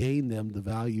gain them the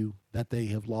value that they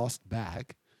have lost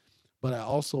back. But I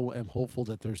also am hopeful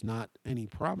that there's not any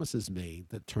promises made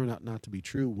that turn out not to be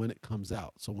true when it comes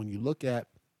out. So when you look at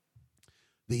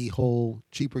the whole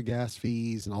cheaper gas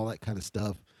fees and all that kind of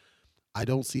stuff, I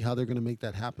don't see how they're going to make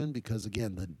that happen, because,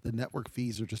 again, the network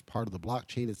fees are just part of the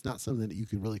blockchain. It's not something that you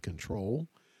can really control.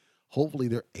 Hopefully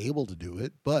they're able to do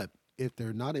it. But if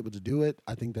they're not able to do it,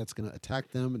 I think that's going to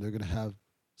attack them and they're going to have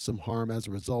some harm as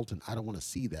a result. And I don't want to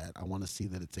see that. I want to see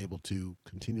that it's able to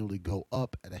continually go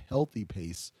up at a healthy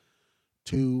pace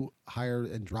to higher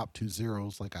and drop to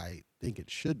zeros like I think it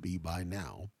should be by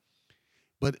now.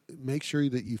 But make sure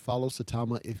that you follow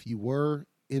Saitama if you were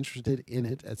interested in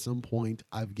it at some point.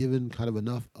 I've given kind of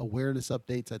enough awareness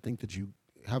updates. I think that you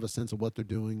have a sense of what they're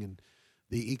doing, and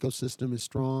the ecosystem is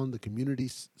strong. The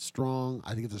community's strong.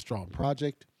 I think it's a strong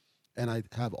project, and I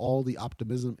have all the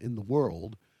optimism in the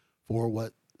world for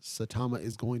what Saitama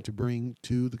is going to bring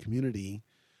to the community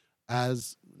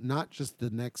as not just the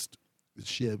next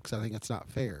SHIB, because I think that's not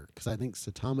fair, because I think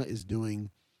Saitama is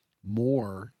doing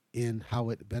more in how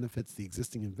it benefits the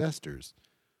existing investors,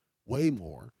 way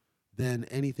more than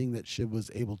anything that SHIB was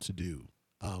able to do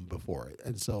before it.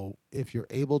 And so if you're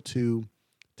able to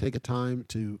take a time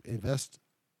to invest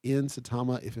in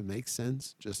Satama if it makes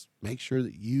sense. Just make sure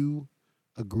that you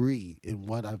agree in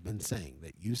what I've been saying,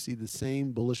 that you see the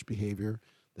same bullish behavior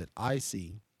that I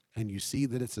see, and you see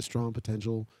that it's a strong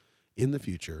potential in the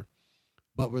future.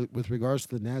 But with regards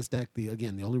to the Nasdaq, the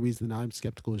only reason that I'm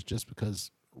skeptical is just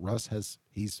because Russ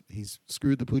he's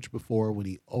screwed the pooch before when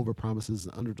he overpromises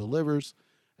and underdelivers,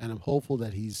 and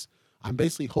I'm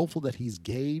basically hopeful that he's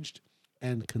gauged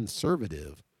and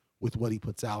conservative with what he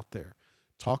puts out there.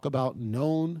 Talk about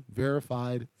known,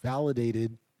 verified,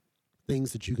 validated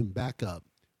things that you can back up,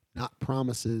 not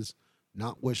promises,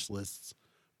 not wish lists,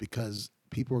 because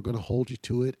people are going to hold you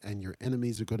to it and your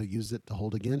enemies are going to use it to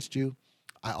hold against you.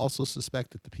 I also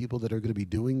suspect that the people that are going to be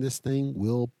doing this thing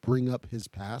will bring up his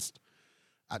past,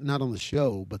 not on the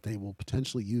show, but they will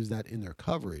potentially use that in their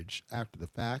coverage after the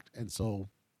fact. And so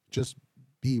just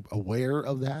be aware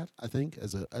of that, I think,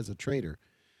 as a trader.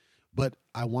 But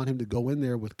I want him to go in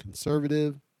there with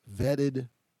conservative, vetted,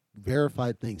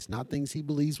 verified things, not things he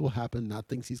believes will happen, not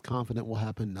things he's confident will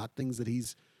happen, not things that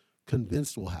he's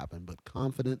convinced will happen, but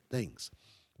confident things.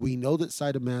 We know that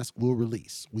Cytomask will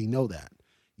release. We know that.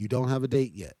 You don't have a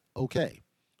date yet. Okay.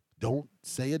 Don't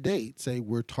say a date. Say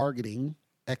we're targeting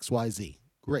XYZ.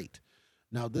 Great.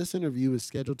 Now, this interview is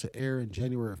scheduled to air in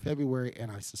January or February, and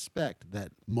I suspect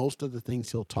that most of the things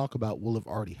he'll talk about will have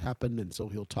already happened, and so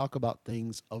he'll talk about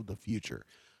things of the future.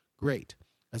 Great.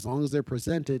 As long as they're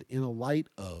presented in a light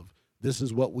of this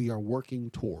is what we are working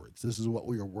towards, this is what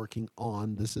we are working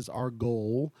on, this is our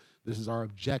goal, this is our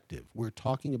objective. We're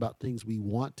talking about things we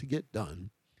want to get done,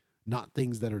 not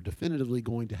things that are definitively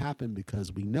going to happen,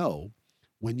 because we know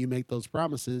when you make those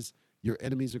promises, your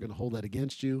enemies are going to hold that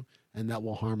against you, and that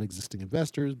will harm existing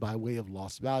investors by way of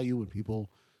lost value when people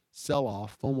sell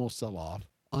off, FOMO sell off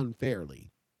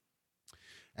unfairly.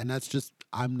 And that's just,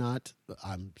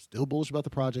 I'm still bullish about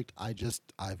the project.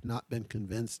 I've not been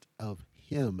convinced of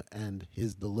him and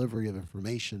his delivery of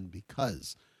information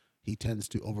because he tends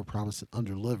to overpromise and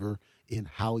underdeliver in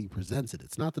how he presents it.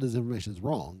 It's not that his information is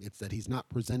wrong. It's that he's not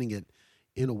presenting it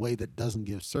in a way that doesn't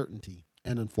give certainty.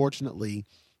 And unfortunately,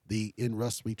 the In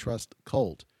Russ We Trust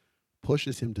cult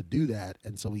pushes him to do that.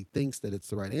 And so he thinks that it's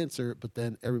the right answer, but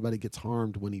then everybody gets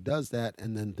harmed when he does that,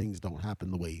 and then things don't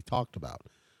happen the way he talked about.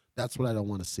 That's what I don't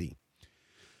want to see.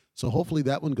 So hopefully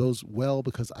that one goes well,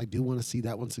 because I do want to see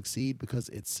that one succeed, because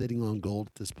it's sitting on gold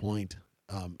at this point.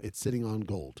 It's sitting on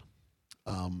gold.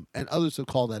 And others have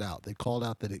called that out. They called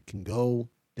out that it can go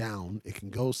down, it can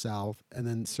go south, and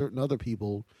then certain other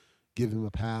people give him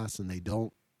a pass and they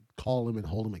don't call him and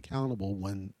hold him accountable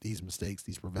when these mistakes,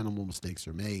 these preventable mistakes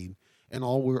are made. And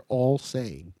all we're all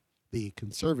saying, the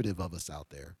conservative of us out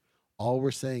there, all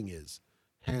we're saying is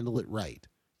handle it right.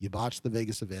 You botched the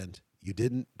Vegas event. You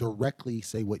didn't directly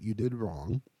say what you did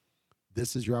wrong.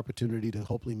 This is your opportunity to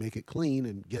hopefully make it clean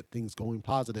and get things going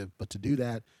positive. But to do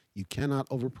that, you cannot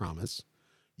overpromise.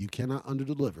 You cannot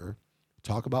underdeliver.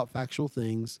 Talk about factual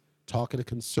things. Talk in a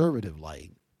conservative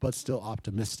light, but still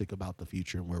optimistic about the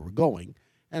future and where we're going.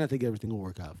 And I think everything will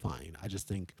work out fine. I just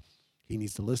think he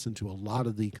needs to listen to a lot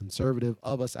of the conservative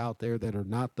of us out there that are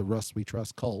not the Russ We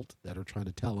Trust cult, that are trying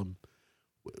to tell him,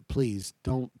 please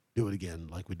don't do it again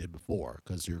like we did before,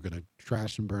 because you're going to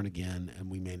crash and burn again and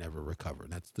we may never recover.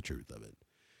 And that's the truth of it.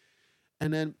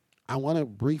 And then I want to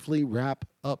briefly wrap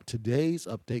up today's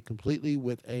update completely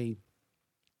with a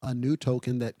new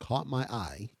token that caught my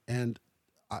eye. And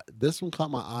this one caught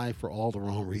my eye for all the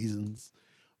wrong reasons,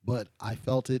 but I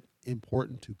felt it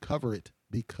important to cover it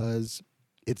because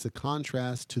it's a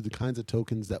contrast to the kinds of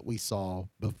tokens that we saw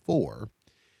before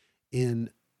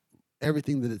in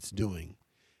everything that it's doing.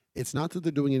 It's not that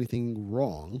they're doing anything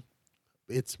wrong.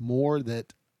 It's more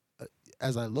that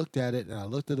as I looked at it and I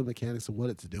looked at the mechanics of what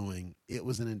it's doing, it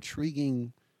was an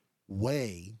intriguing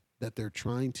way that they're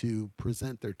trying to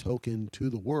present their token to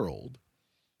the world.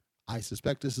 I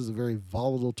suspect this is a very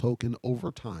volatile token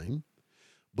over time,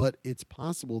 but it's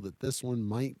possible that this one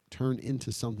might turn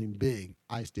into something big.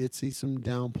 I did see some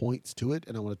down points to it,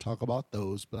 and I want to talk about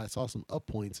those, but I saw some up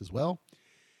points as well.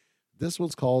 This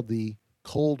one's called the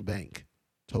Cold Bank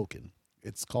token.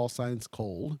 It's call signs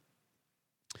cold,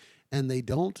 and they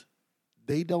don't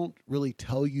really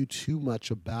tell you too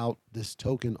much about this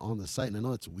token on the site. And I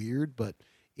know it's weird, but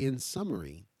in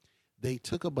summary, they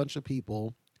took a bunch of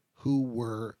people who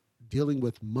were dealing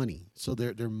with money. So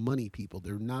they're money people.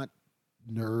 They're not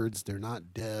nerds. They're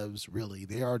not devs, really.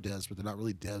 They are devs, but they're not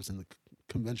really devs in the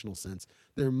conventional sense.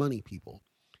 They're money people.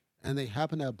 And they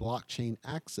happen to have blockchain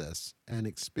access and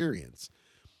experience.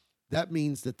 That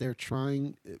means that they're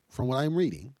trying, from what I'm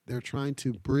reading, they're trying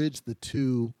to bridge the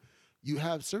two You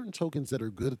have certain tokens that are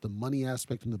good at the money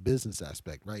aspect and the business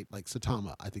aspect, right? Like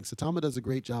Satama. I think Satama does a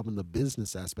great job in the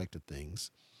business aspect of things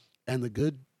and the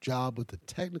good job with the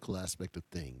technical aspect of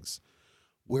things.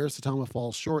 Where Satama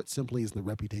falls short simply is the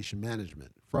reputation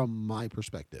management, from my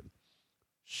perspective.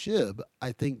 SHIB,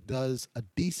 I think, does a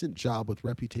decent job with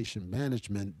reputation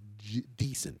management,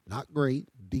 decent, not great,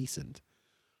 decent.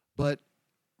 But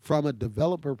from a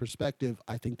developer perspective,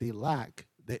 I think they lack.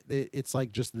 It's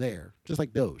like just there, just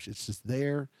like Doge. It's just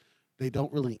there. They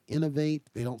don't really innovate.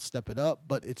 They don't step it up,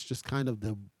 but it's just kind of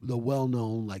the well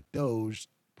known like Doge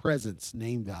presence,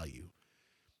 name value.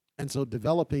 And so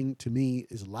developing to me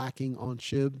is lacking on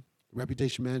SHIB.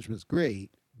 Reputation management is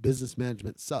great. Business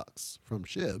management sucks from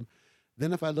SHIB.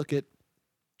 Then if I look at,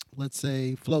 let's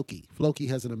say, Floki, Floki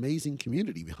has an amazing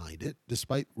community behind it,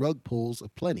 despite rug pulls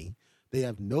aplenty. They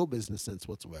have no business sense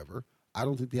whatsoever. I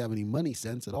don't think they have any money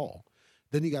sense at all.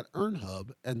 Then you got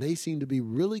EarnHub, and they seem to be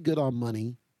really good on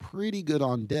money, pretty good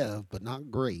on dev, but not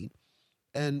great.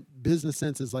 And business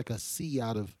sense is like a C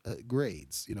out of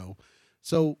grades, you know.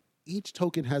 So each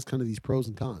token has kind of these pros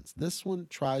and cons. This one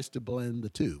tries to blend the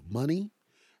two, money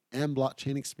and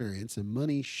blockchain experience, and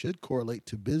money should correlate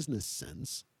to business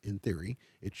sense. In theory,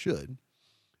 it should.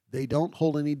 They don't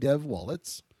hold any dev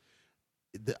wallets.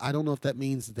 I don't know if that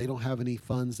means that they don't have any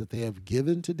funds that they have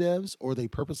given to devs, or they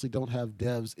purposely don't have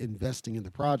devs investing in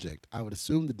the project. I would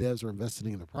assume the devs are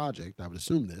investing in the project. I would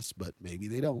assume this, but maybe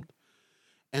they don't.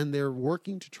 And they're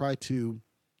working to try to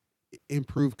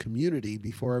improve community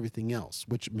before everything else,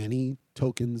 which many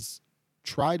tokens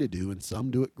try to do, and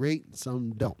some do it great and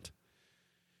some don't.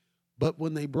 But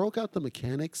when they broke out the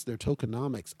mechanics, their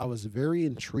tokenomics, I was very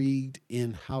intrigued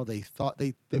in how they thought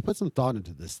they put some thought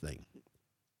into this thing.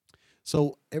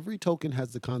 So every token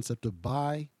has the concept of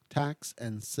buy tax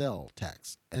and sell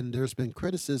tax. And there's been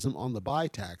criticism on the buy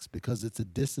tax because it's a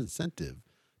disincentive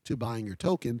to buying your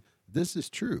token. This is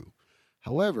true.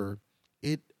 However,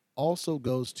 it also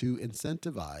goes to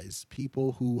incentivize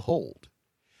people who hold.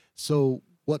 So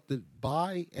what the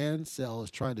buy and sell is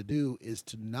trying to do is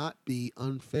to not be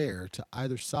unfair to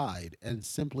either side and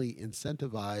simply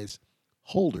incentivize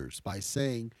holders by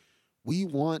saying, we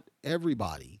want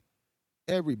everybody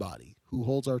who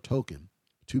holds our token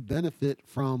to benefit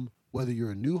from, whether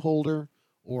you're a new holder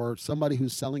or somebody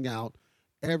who's selling out.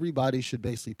 Everybody should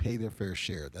basically pay their fair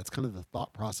share. That's kind of the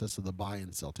thought process of the buy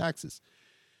and sell taxes.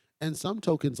 And some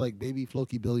tokens like Baby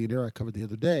Floki Billionaire I covered the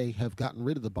other day have gotten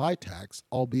rid of the buy tax,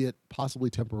 albeit possibly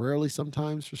temporarily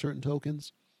sometimes for certain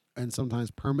tokens and sometimes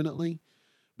permanently,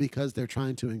 because they're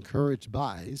trying to encourage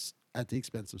buys at the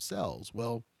expense of sells.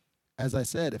 Well, as I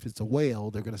said, if it's a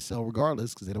whale, they're going to sell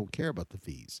regardless because they don't care about the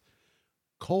fees.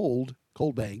 Cold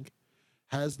Bank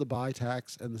has the buy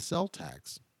tax and the sell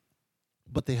tax,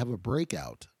 but they have a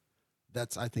breakout.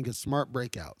 That's, I think, a smart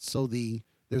breakout. So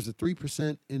there's a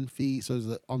 3% in fee.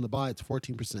 So on the buy, it's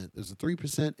 14%. There's a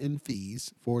 3% in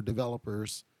fees for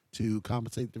developers to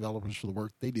compensate developers for the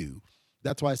work they do.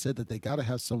 That's why I said that they got to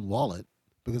have some wallet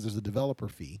because there's a developer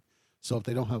fee. So if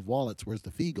they don't have wallets, where's the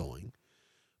fee going?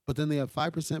 But then they have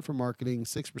 5% for marketing,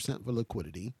 6% for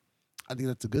liquidity. I think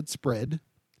that's a good spread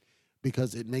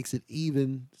because it makes it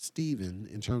even Steven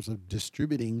in terms of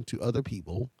distributing to other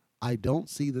people. I don't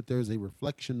see that there's a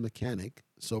reflection mechanic,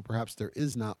 so perhaps there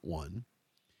is not one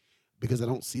because I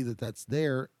don't see that that's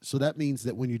there. So that means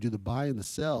that when you do the buy and the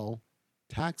sell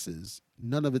taxes,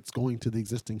 none of it's going to the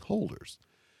existing holders.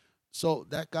 So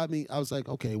that got me, I was like,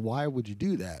 okay, why would you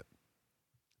do that?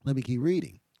 Let me keep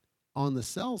reading. On the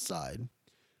sell side,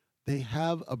 they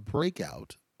have a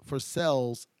breakout for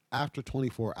sells after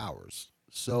 24 hours.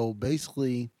 So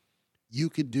basically, you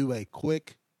could do a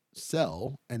quick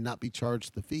sell and not be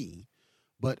charged the fee,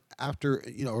 but after,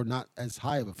 or not as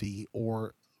high of a fee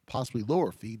or possibly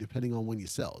lower fee, depending on when you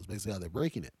sell, is basically how they're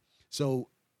breaking it. So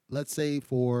let's say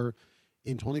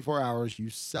in 24 hours, you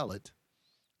sell it,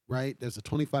 right? There's a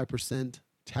 25%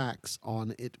 tax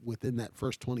on it within that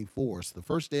first 24. So the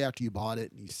first day after you bought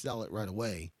it, you sell it right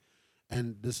away.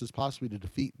 And this is possibly to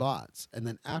defeat bots. And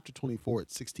then after 24,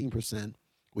 it's 16%,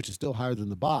 which is still higher than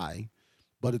the buy,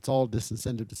 but it's all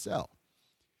disincentive to sell.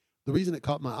 The reason it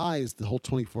caught my eye is the whole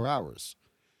 24 hours.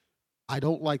 I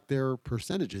don't like their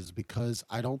percentages because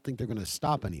I don't think they're going to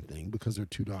stop anything because they're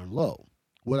too darn low.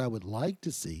 What I would like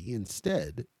to see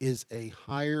instead is a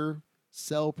higher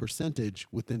sell percentage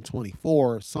within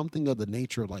 24, something of the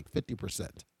nature of like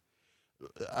 50%.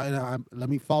 Let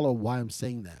me follow why I'm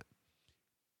saying that.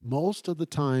 Most of the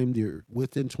time,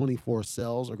 within 24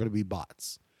 sells are going to be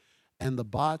bots. And the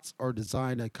bots are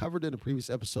designed, I covered in a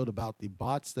previous episode about the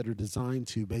bots that are designed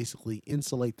to basically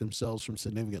insulate themselves from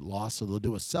significant loss. So they'll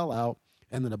do a sellout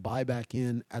and then a buy back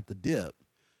in at the dip.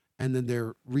 and then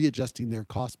they're readjusting their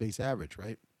cost base average,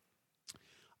 right?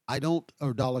 I don't,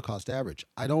 or dollar cost average.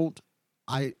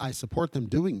 I support them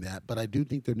doing that, but I do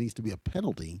think there needs to be a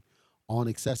penalty on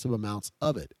excessive amounts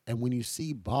of it. And when you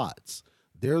see bots,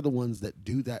 they're the ones that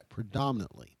do that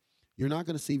predominantly. You're not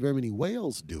going to see very many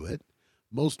whales do it.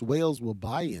 Most whales will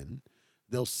buy in,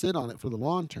 they'll sit on it for the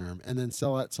long term and then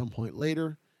sell at some point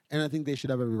later. And I think they should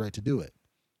have every right to do it.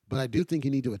 But I do think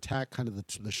you need to attack kind of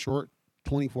the short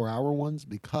 24-hour ones,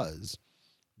 because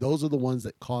those are the ones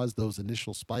that cause those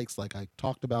initial spikes, like I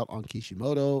talked about on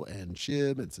Kishimoto and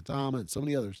Shib and Saitama and so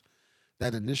many others.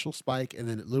 That initial spike, and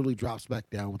then it literally drops back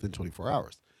down within 24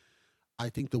 hours. I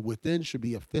think the within should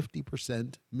be a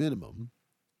 50% minimum.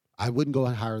 I wouldn't go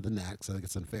higher than that because I think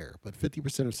it's unfair, but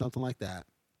 50% or something like that.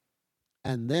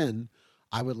 And then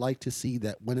I would like to see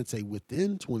that when it's a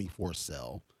within 24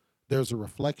 sell, there's a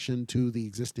reflection to the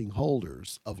existing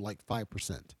holders of like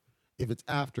 5%. If it's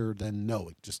after, then no,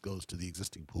 it just goes to the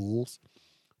existing pools.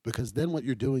 Because then what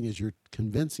you're doing is you're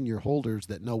convincing your holders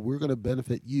that, no, we're going to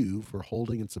benefit you for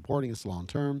holding and supporting us long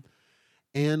term.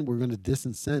 And we're going to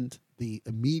disincent the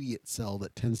immediate sell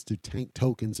that tends to tank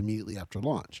tokens immediately after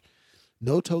launch.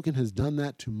 No token has done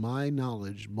that to my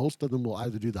knowledge. Most of them will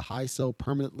either do the high sell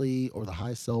permanently or the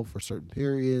high sell for certain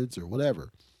periods or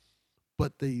whatever.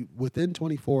 But the within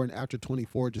 24 and after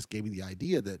 24 just gave me the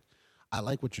idea that I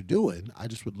like what you're doing. I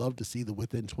just would love to see the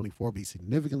within 24 be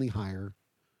significantly higher,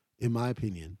 in my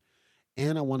opinion.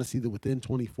 And I want to see the within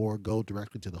 24 go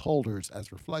directly to the holders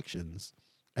as reflections.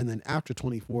 And then after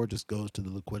 24 just goes to the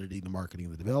liquidity, the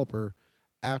marketing, the developer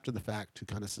after the fact to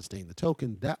kind of sustain the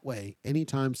token. That way,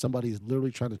 anytime somebody is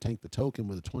literally trying to tank the token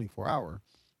with a 24-hour,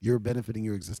 you're benefiting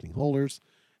your existing holders.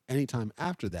 Anytime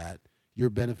after that, you're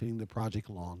benefiting the project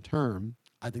long term.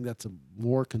 I think that's a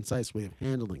more concise way of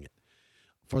handling it.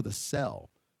 For the sell,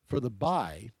 for the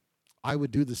buy, I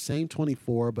would do the same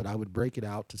 24, but I would break it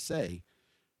out to say,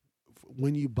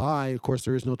 when you buy, of course,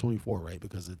 there is no 24, right?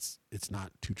 Because it's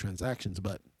not two transactions.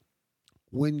 But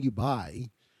when you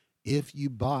buy, if you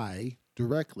buy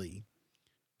directly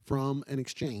from an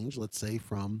exchange, let's say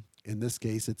from, in this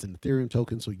case, it's an Ethereum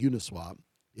token, so Uniswap.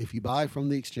 If you buy from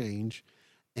the exchange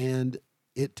and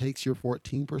it takes your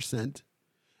 14%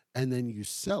 and then you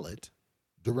sell it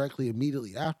directly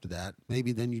immediately after that,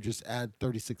 maybe then you just add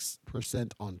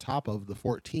 36% on top of the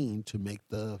 14 to make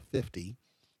the 50,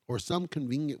 or some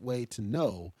convenient way to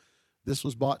know this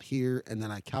was bought here, and then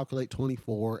I calculate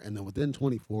 24, and then within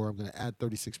 24, I'm going to add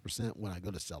 36% when I go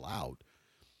to sell out,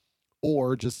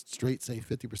 or just straight say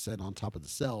 50% on top of the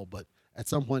sell. But at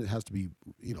some point, it has to be,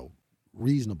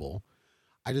 reasonable.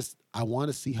 I want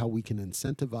to see how we can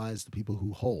incentivize the people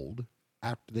who hold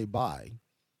after they buy,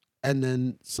 and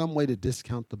then some way to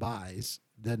discount the buys,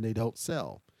 then they don't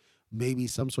sell. Maybe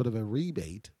some sort of a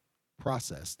rebate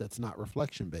process that's not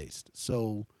reflection based.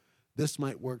 So this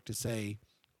might work to say,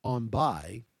 on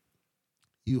buy,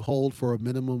 you hold for a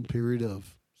minimum period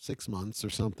of 6 months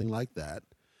or something like that.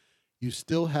 You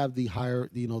still have the higher,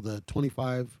 the 20,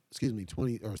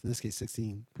 or in this case,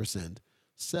 16%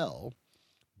 sell,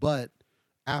 but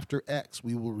after X,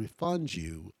 we will refund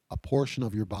you a portion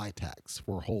of your buy tax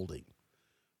for holding.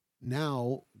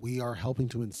 Now we are helping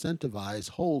to incentivize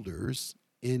holders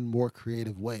in more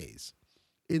creative ways.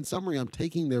 In summary, I'm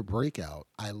taking their breakout.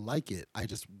 I like it. I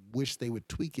just wish they would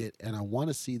tweak it, and I want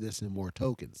to see this in more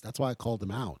tokens. That's why I called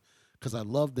them out, because I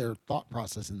love their thought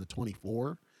process in the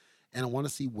 24, and I want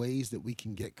to see ways that we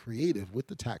can get creative with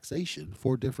the taxation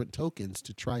for different tokens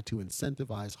to try to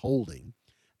incentivize holding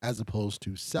as opposed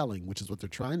to selling, which is what they're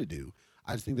trying to do.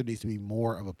 I just think there needs to be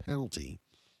more of a penalty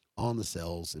on the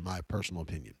sales, in my personal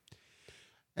opinion.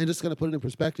 And just going to put it in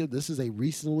perspective, this is a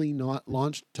recently not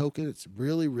launched token. It's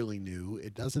really, really new.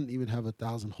 It doesn't even have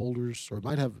 1,000 holders, or it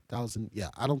might have 1,000. Yeah,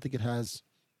 I don't think it has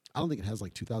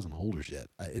like 2,000 holders yet.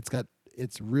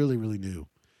 It's really, really new,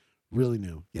 really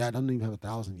new. Yeah, it doesn't even have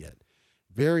 1,000 yet.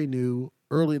 Very new,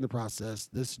 early in the process.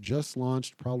 This just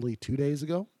launched probably 2 days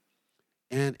ago,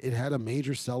 and it had a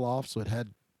major sell-off. So it had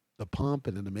the pump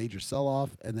and then a major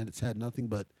sell-off, and then it's had nothing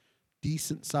but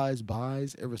decent sized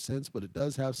buys ever since. But it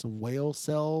does have some whale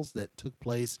sells that took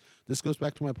place. This goes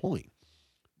back to my point.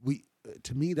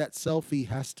 To me, that sell fee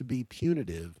has to be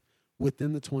punitive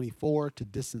within the 24 to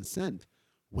disincent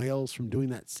whales from doing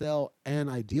that sell, and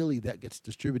ideally that gets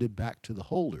distributed back to the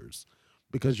holders,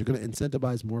 because you're going to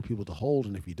incentivize more people to hold.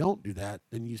 And if you don't do that,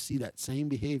 then you see that same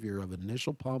behavior of an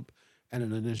initial pump and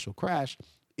an initial crash.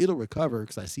 It'll recover,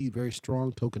 because I see very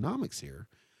strong tokenomics here.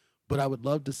 But I would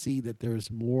love to see that there's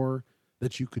more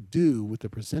that you could do with the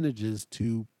percentages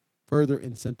to further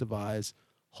incentivize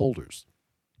holders.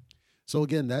 So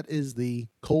again, that is the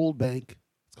Cold Bank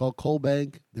It's called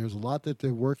Coalbank. There's a lot that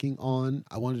they're working on.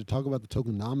 I wanted to talk about the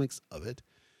tokenomics of it.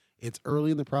 It's early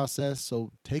in the process,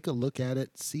 so take a look at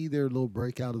it, see their little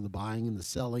breakout of the buying and the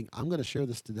selling. I'm going to share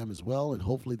this to them as well, and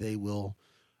hopefully they will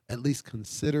at least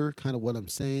consider kind of what I'm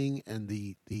saying and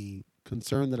the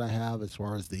concern that I have as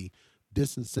far as the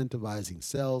disincentivizing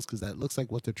sales, because that looks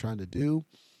like what they're trying to do.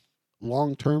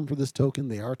 Long term for this token,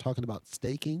 they are talking about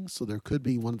staking, so there could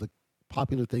be one of the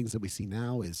popular things that we see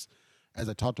now is, as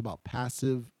I talked about,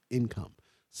 passive income,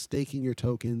 staking your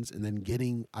tokens and then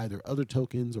getting either other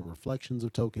tokens or reflections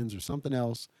of tokens or something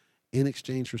else in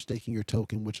exchange for staking your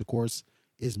token, which of course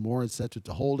is more incentive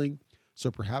to holding. So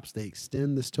perhaps they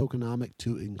extend this tokenomic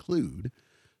to include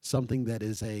something that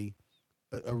is a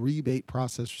rebate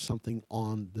process or something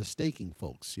on the staking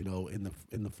folks, in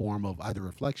the form of either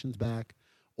reflections back,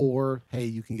 or hey,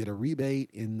 you can get a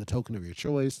rebate in the token of your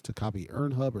choice to copy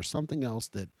EarnHub or something else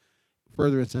that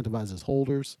further incentivizes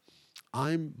holders.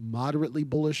 I'm moderately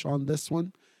bullish on this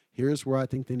one. Here's where I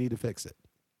think they need to fix it.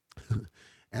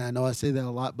 And I know I say that a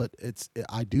lot, but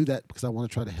I do that because I want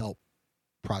to try to help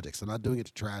projects. I'm not doing it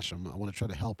to trash them. I want to try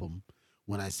to help them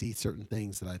when I see certain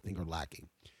things that I think are lacking.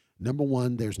 Number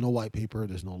one, there's no white paper.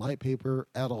 There's no light paper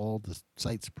at all. The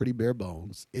site's pretty bare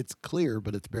bones. It's clear,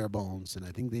 but it's bare bones. And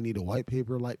I think they need a white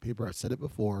paper, light paper. I've said it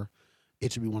before.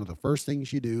 It should be one of the first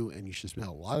things you do, and you should spend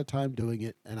a lot of time doing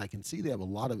it. And I can see they have a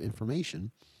lot of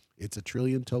information. It's 1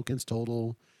 trillion tokens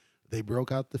total. They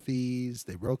broke out the fees.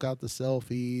 They broke out the sell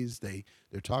fees.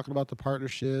 They're talking about the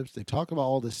partnerships. They talk about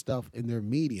all this stuff in their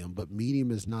Medium, but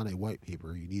Medium is not a white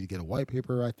paper. You need to get a white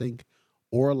paper, I think,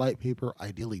 or a light paper,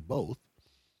 ideally both.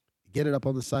 Get it up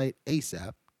on the site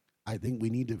ASAP. I think we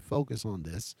need to focus on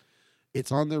this.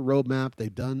 It's on their roadmap.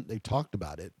 They've talked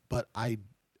about it, but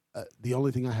the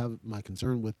only thing I have my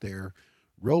concern with their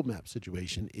roadmap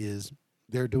situation is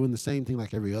they're doing the same thing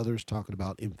like every other is talking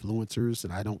about influencers,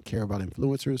 and I don't care about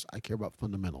influencers. I care about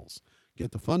fundamentals.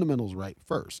 Get the fundamentals right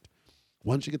first.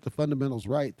 Once you get the fundamentals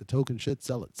right, the token should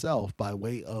sell itself by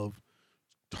way of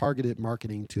targeted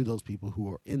marketing to those people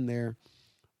who are in there.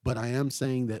 But I am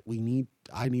saying that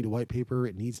I need a white paper.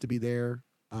 It needs to be there.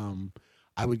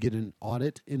 I would get an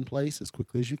audit in place as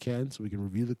quickly as you can so we can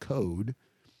review the code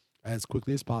as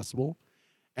quickly as possible.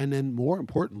 And then more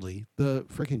importantly, the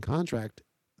freaking contract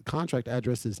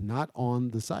address is not on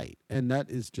the site. And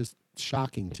that is just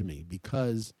shocking to me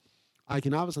because I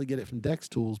can obviously get it from Dex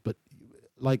Tools, but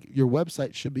like your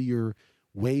website should be your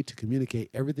way to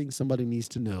communicate everything somebody needs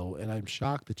to know. And I'm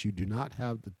shocked that you do not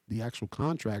have the actual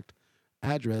contract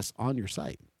address on your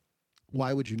site.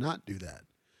 Why would you not do that?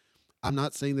 I'm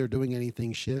not saying they're doing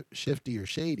anything shifty or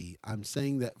shady. I'm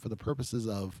saying that for the purposes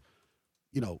of,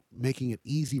 making it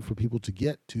easy for people to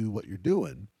get to what you're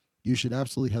doing, you should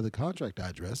absolutely have the contract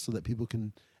address so that people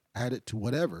can add it to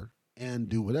whatever and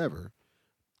do whatever.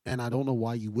 And I don't know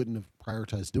why you wouldn't have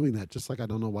prioritized doing that, just like I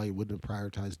don't know why you wouldn't have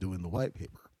prioritized doing the white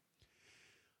paper.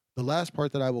 The last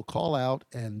part that I will call out,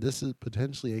 and this is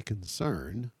potentially a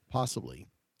concern, possibly,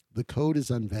 the code is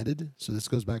unvetted. So this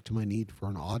goes back to my need for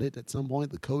an audit at some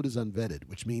point. The code is unvetted,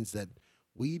 which means that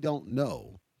we don't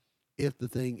know if the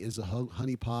thing is a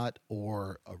honeypot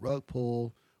or a rug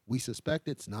pull. We suspect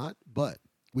it's not, but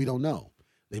we don't know.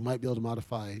 They might be able to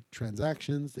modify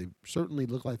transactions. They certainly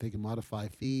look like they can modify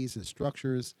fees and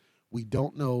structures. We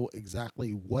don't know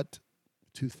exactly what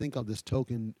to think of this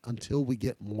token until we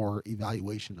get more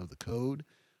evaluation of the code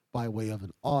by way of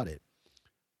an audit.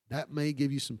 That may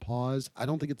give you some pause. I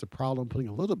don't think it's a problem putting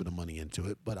a little bit of money into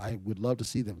it, but I would love to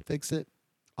see them fix it,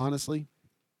 honestly.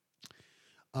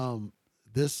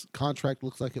 This contract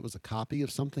looks like it was a copy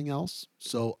of something else.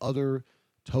 So other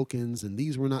tokens, and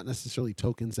these were not necessarily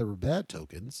tokens that were bad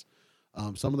tokens.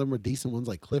 Some of them were decent ones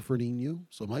like Clifford Inu.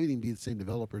 So it might even be the same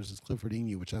developers as Clifford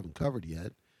Inu, which I haven't covered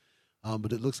yet.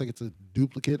 But it looks like it's a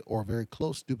duplicate or a very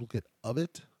close duplicate of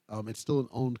it. It's still an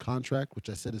owned contract, which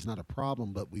I said is not a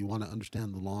problem, but we want to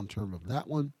understand the long term of that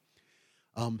one.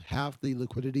 Half the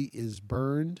liquidity is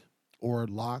burned or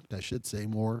locked, I should say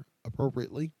more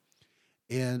appropriately.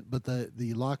 But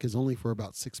the lock is only for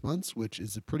about 6 months, which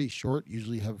is a pretty short.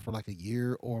 Usually you have it for like a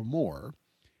year or more.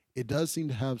 It does seem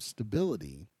to have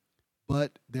stability,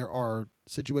 but there are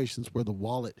situations where the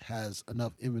wallet has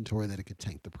enough inventory that it could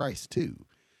tank the price too.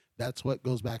 That's what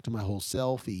goes back to my whole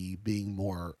sell fee being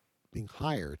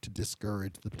higher to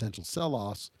discourage the potential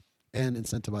sell-offs and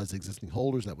incentivize the existing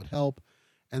holders. That would help.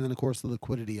 And then, of course, the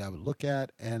liquidity I would look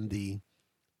at, and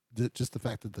just the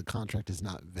fact that the contract is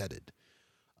not vetted.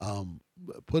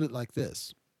 Put it like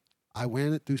this. I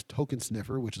ran it through Token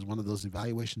Sniffer, which is one of those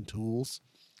evaluation tools.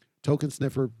 Token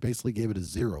Sniffer basically gave it a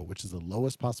 0, which is the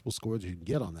lowest possible score that you can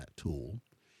get on that tool.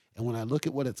 And when I look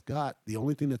at what it's got, the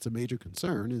only thing that's a major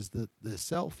concern is the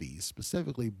sell fees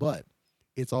specifically, but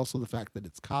it's also the fact that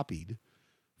it's copied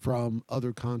from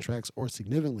other contracts or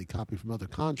significantly copied from other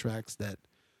contracts that,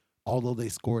 although they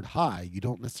scored high, you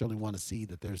don't necessarily want to see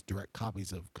that there's direct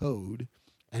copies of code,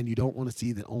 and you don't want to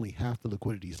see that only half the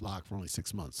liquidity is locked for only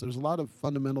 6 months. So there's a lot of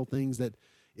fundamental things that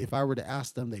if I were to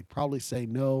ask them, they'd probably say,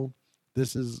 no,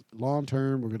 this is long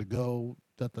term. We're going to go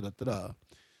da da da da da.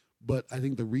 But I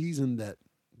think the reason that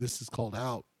this is called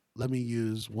out, let me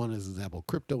use one as an example,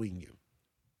 Crypto Inu.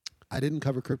 I didn't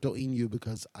cover Crypto Inu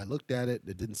because I looked at it.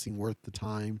 It didn't seem worth the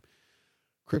time.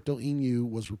 Crypto Inu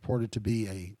was reported to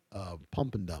be a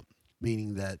pump and dump,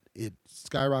 meaning that it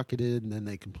skyrocketed and then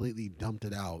they completely dumped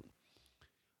it out.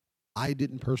 I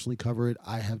didn't personally cover it.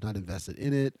 I have not invested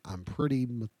in it. I'm pretty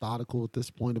methodical at this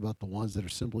point about the ones that are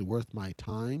simply worth my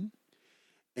time.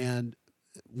 And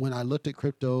when I looked at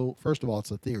crypto, first of all,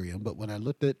 it's Ethereum, but when I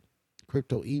looked at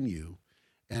Crypto Inu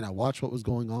and I watched what was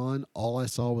going on, all I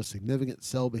saw was significant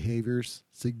sell behaviors,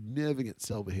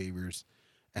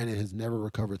 and it has never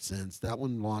recovered since. That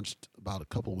one launched about a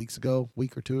couple of weeks ago,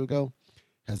 week or two ago,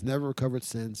 has never recovered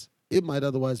since. It might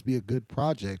otherwise be a good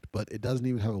project, but it doesn't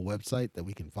even have a website that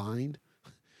we can find.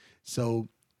 So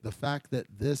the fact that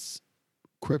this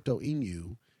Crypto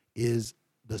Inu is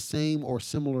the same or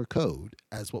similar code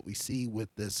as what we see with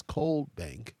this Cold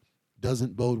Bank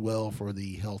doesn't bode well for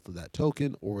the health of that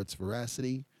token or its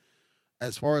veracity.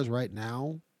 As far as right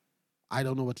now, I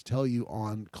don't know what to tell you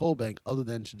on Cold Bank other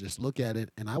than to just look at it,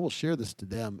 and I will share this to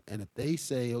them. And if they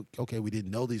say, okay, we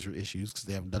didn't know these were issues because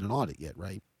they haven't done an audit yet,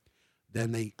 right?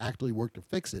 Then they actually work to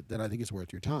fix it, then I think it's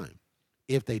worth your time.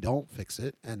 If they don't fix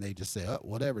it and they just say, oh,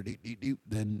 whatever,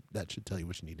 then that should tell you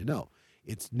what you need to know.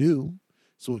 It's new,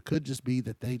 so it could just be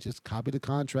that they just copied the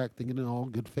contract thinking in all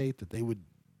good faith that it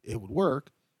would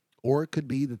work, or it could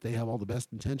be that they have all the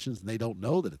best intentions and they don't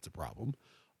know that it's a problem,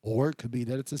 or it could be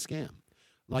that it's a scam.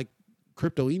 Like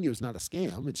Crypto Inu is not a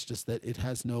scam. It's just that it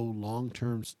has no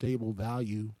long-term stable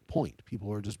value point.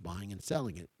 People are just buying and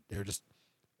selling it. They're just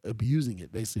abusing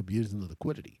it, basically abusing the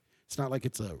liquidity. It's not like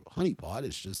it's a honeypot.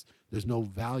 It's just there's no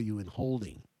value in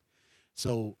holding.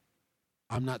 So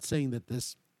I'm not saying that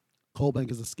this Cold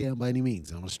Bank is a scam by any means.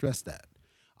 And I'm going to stress that.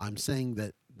 I'm saying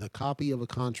that the copy of a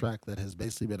contract that has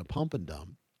basically been a pump and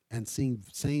dump and seeing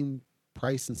same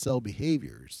price and sell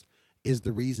behaviors is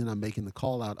the reason I'm making the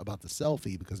call out about the sell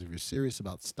fee, because if you're serious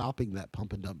about stopping that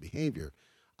pump and dump behavior,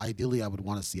 ideally I would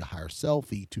want to see a higher sell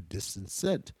fee to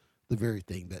disincent the very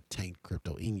thing that tanked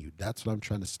Crypto Inu. That's what I'm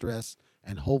trying to stress,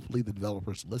 and hopefully the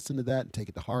developers listen to that and take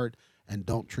it to heart and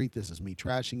don't treat this as me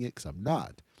trashing it, because I'm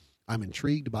not. I'm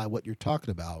intrigued by what you're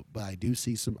talking about, but I do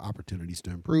see some opportunities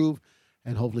to improve,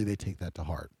 and hopefully they take that to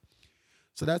heart.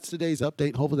 So that's today's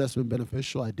update. Hopefully that's been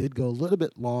beneficial. I did go a little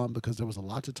bit long because there was a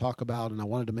lot to talk about, and I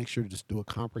wanted to make sure to just do a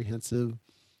comprehensive,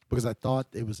 because I thought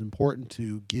it was important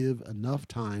to give enough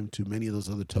time to many of those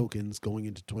other tokens going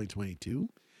into 2022.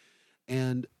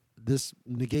 And this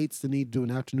negates the need to do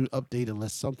an afternoon update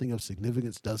unless something of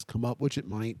significance does come up, which it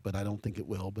might, but I don't think it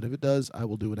will. But if it does, I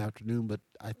will do an afternoon. But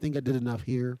I think I did enough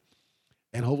here,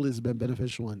 and hopefully it's been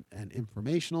beneficial and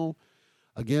informational.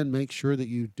 Again, make sure that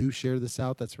you do share this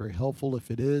out. That's very helpful. If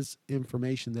it is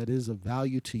information that is of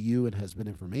value to you and has been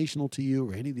informational to you,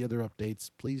 or any of the other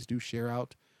updates, please do share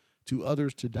out to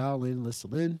others to dial in,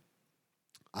 listen in.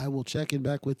 I will check in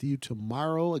back with you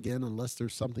tomorrow again, unless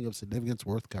there's something of significance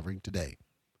worth covering today.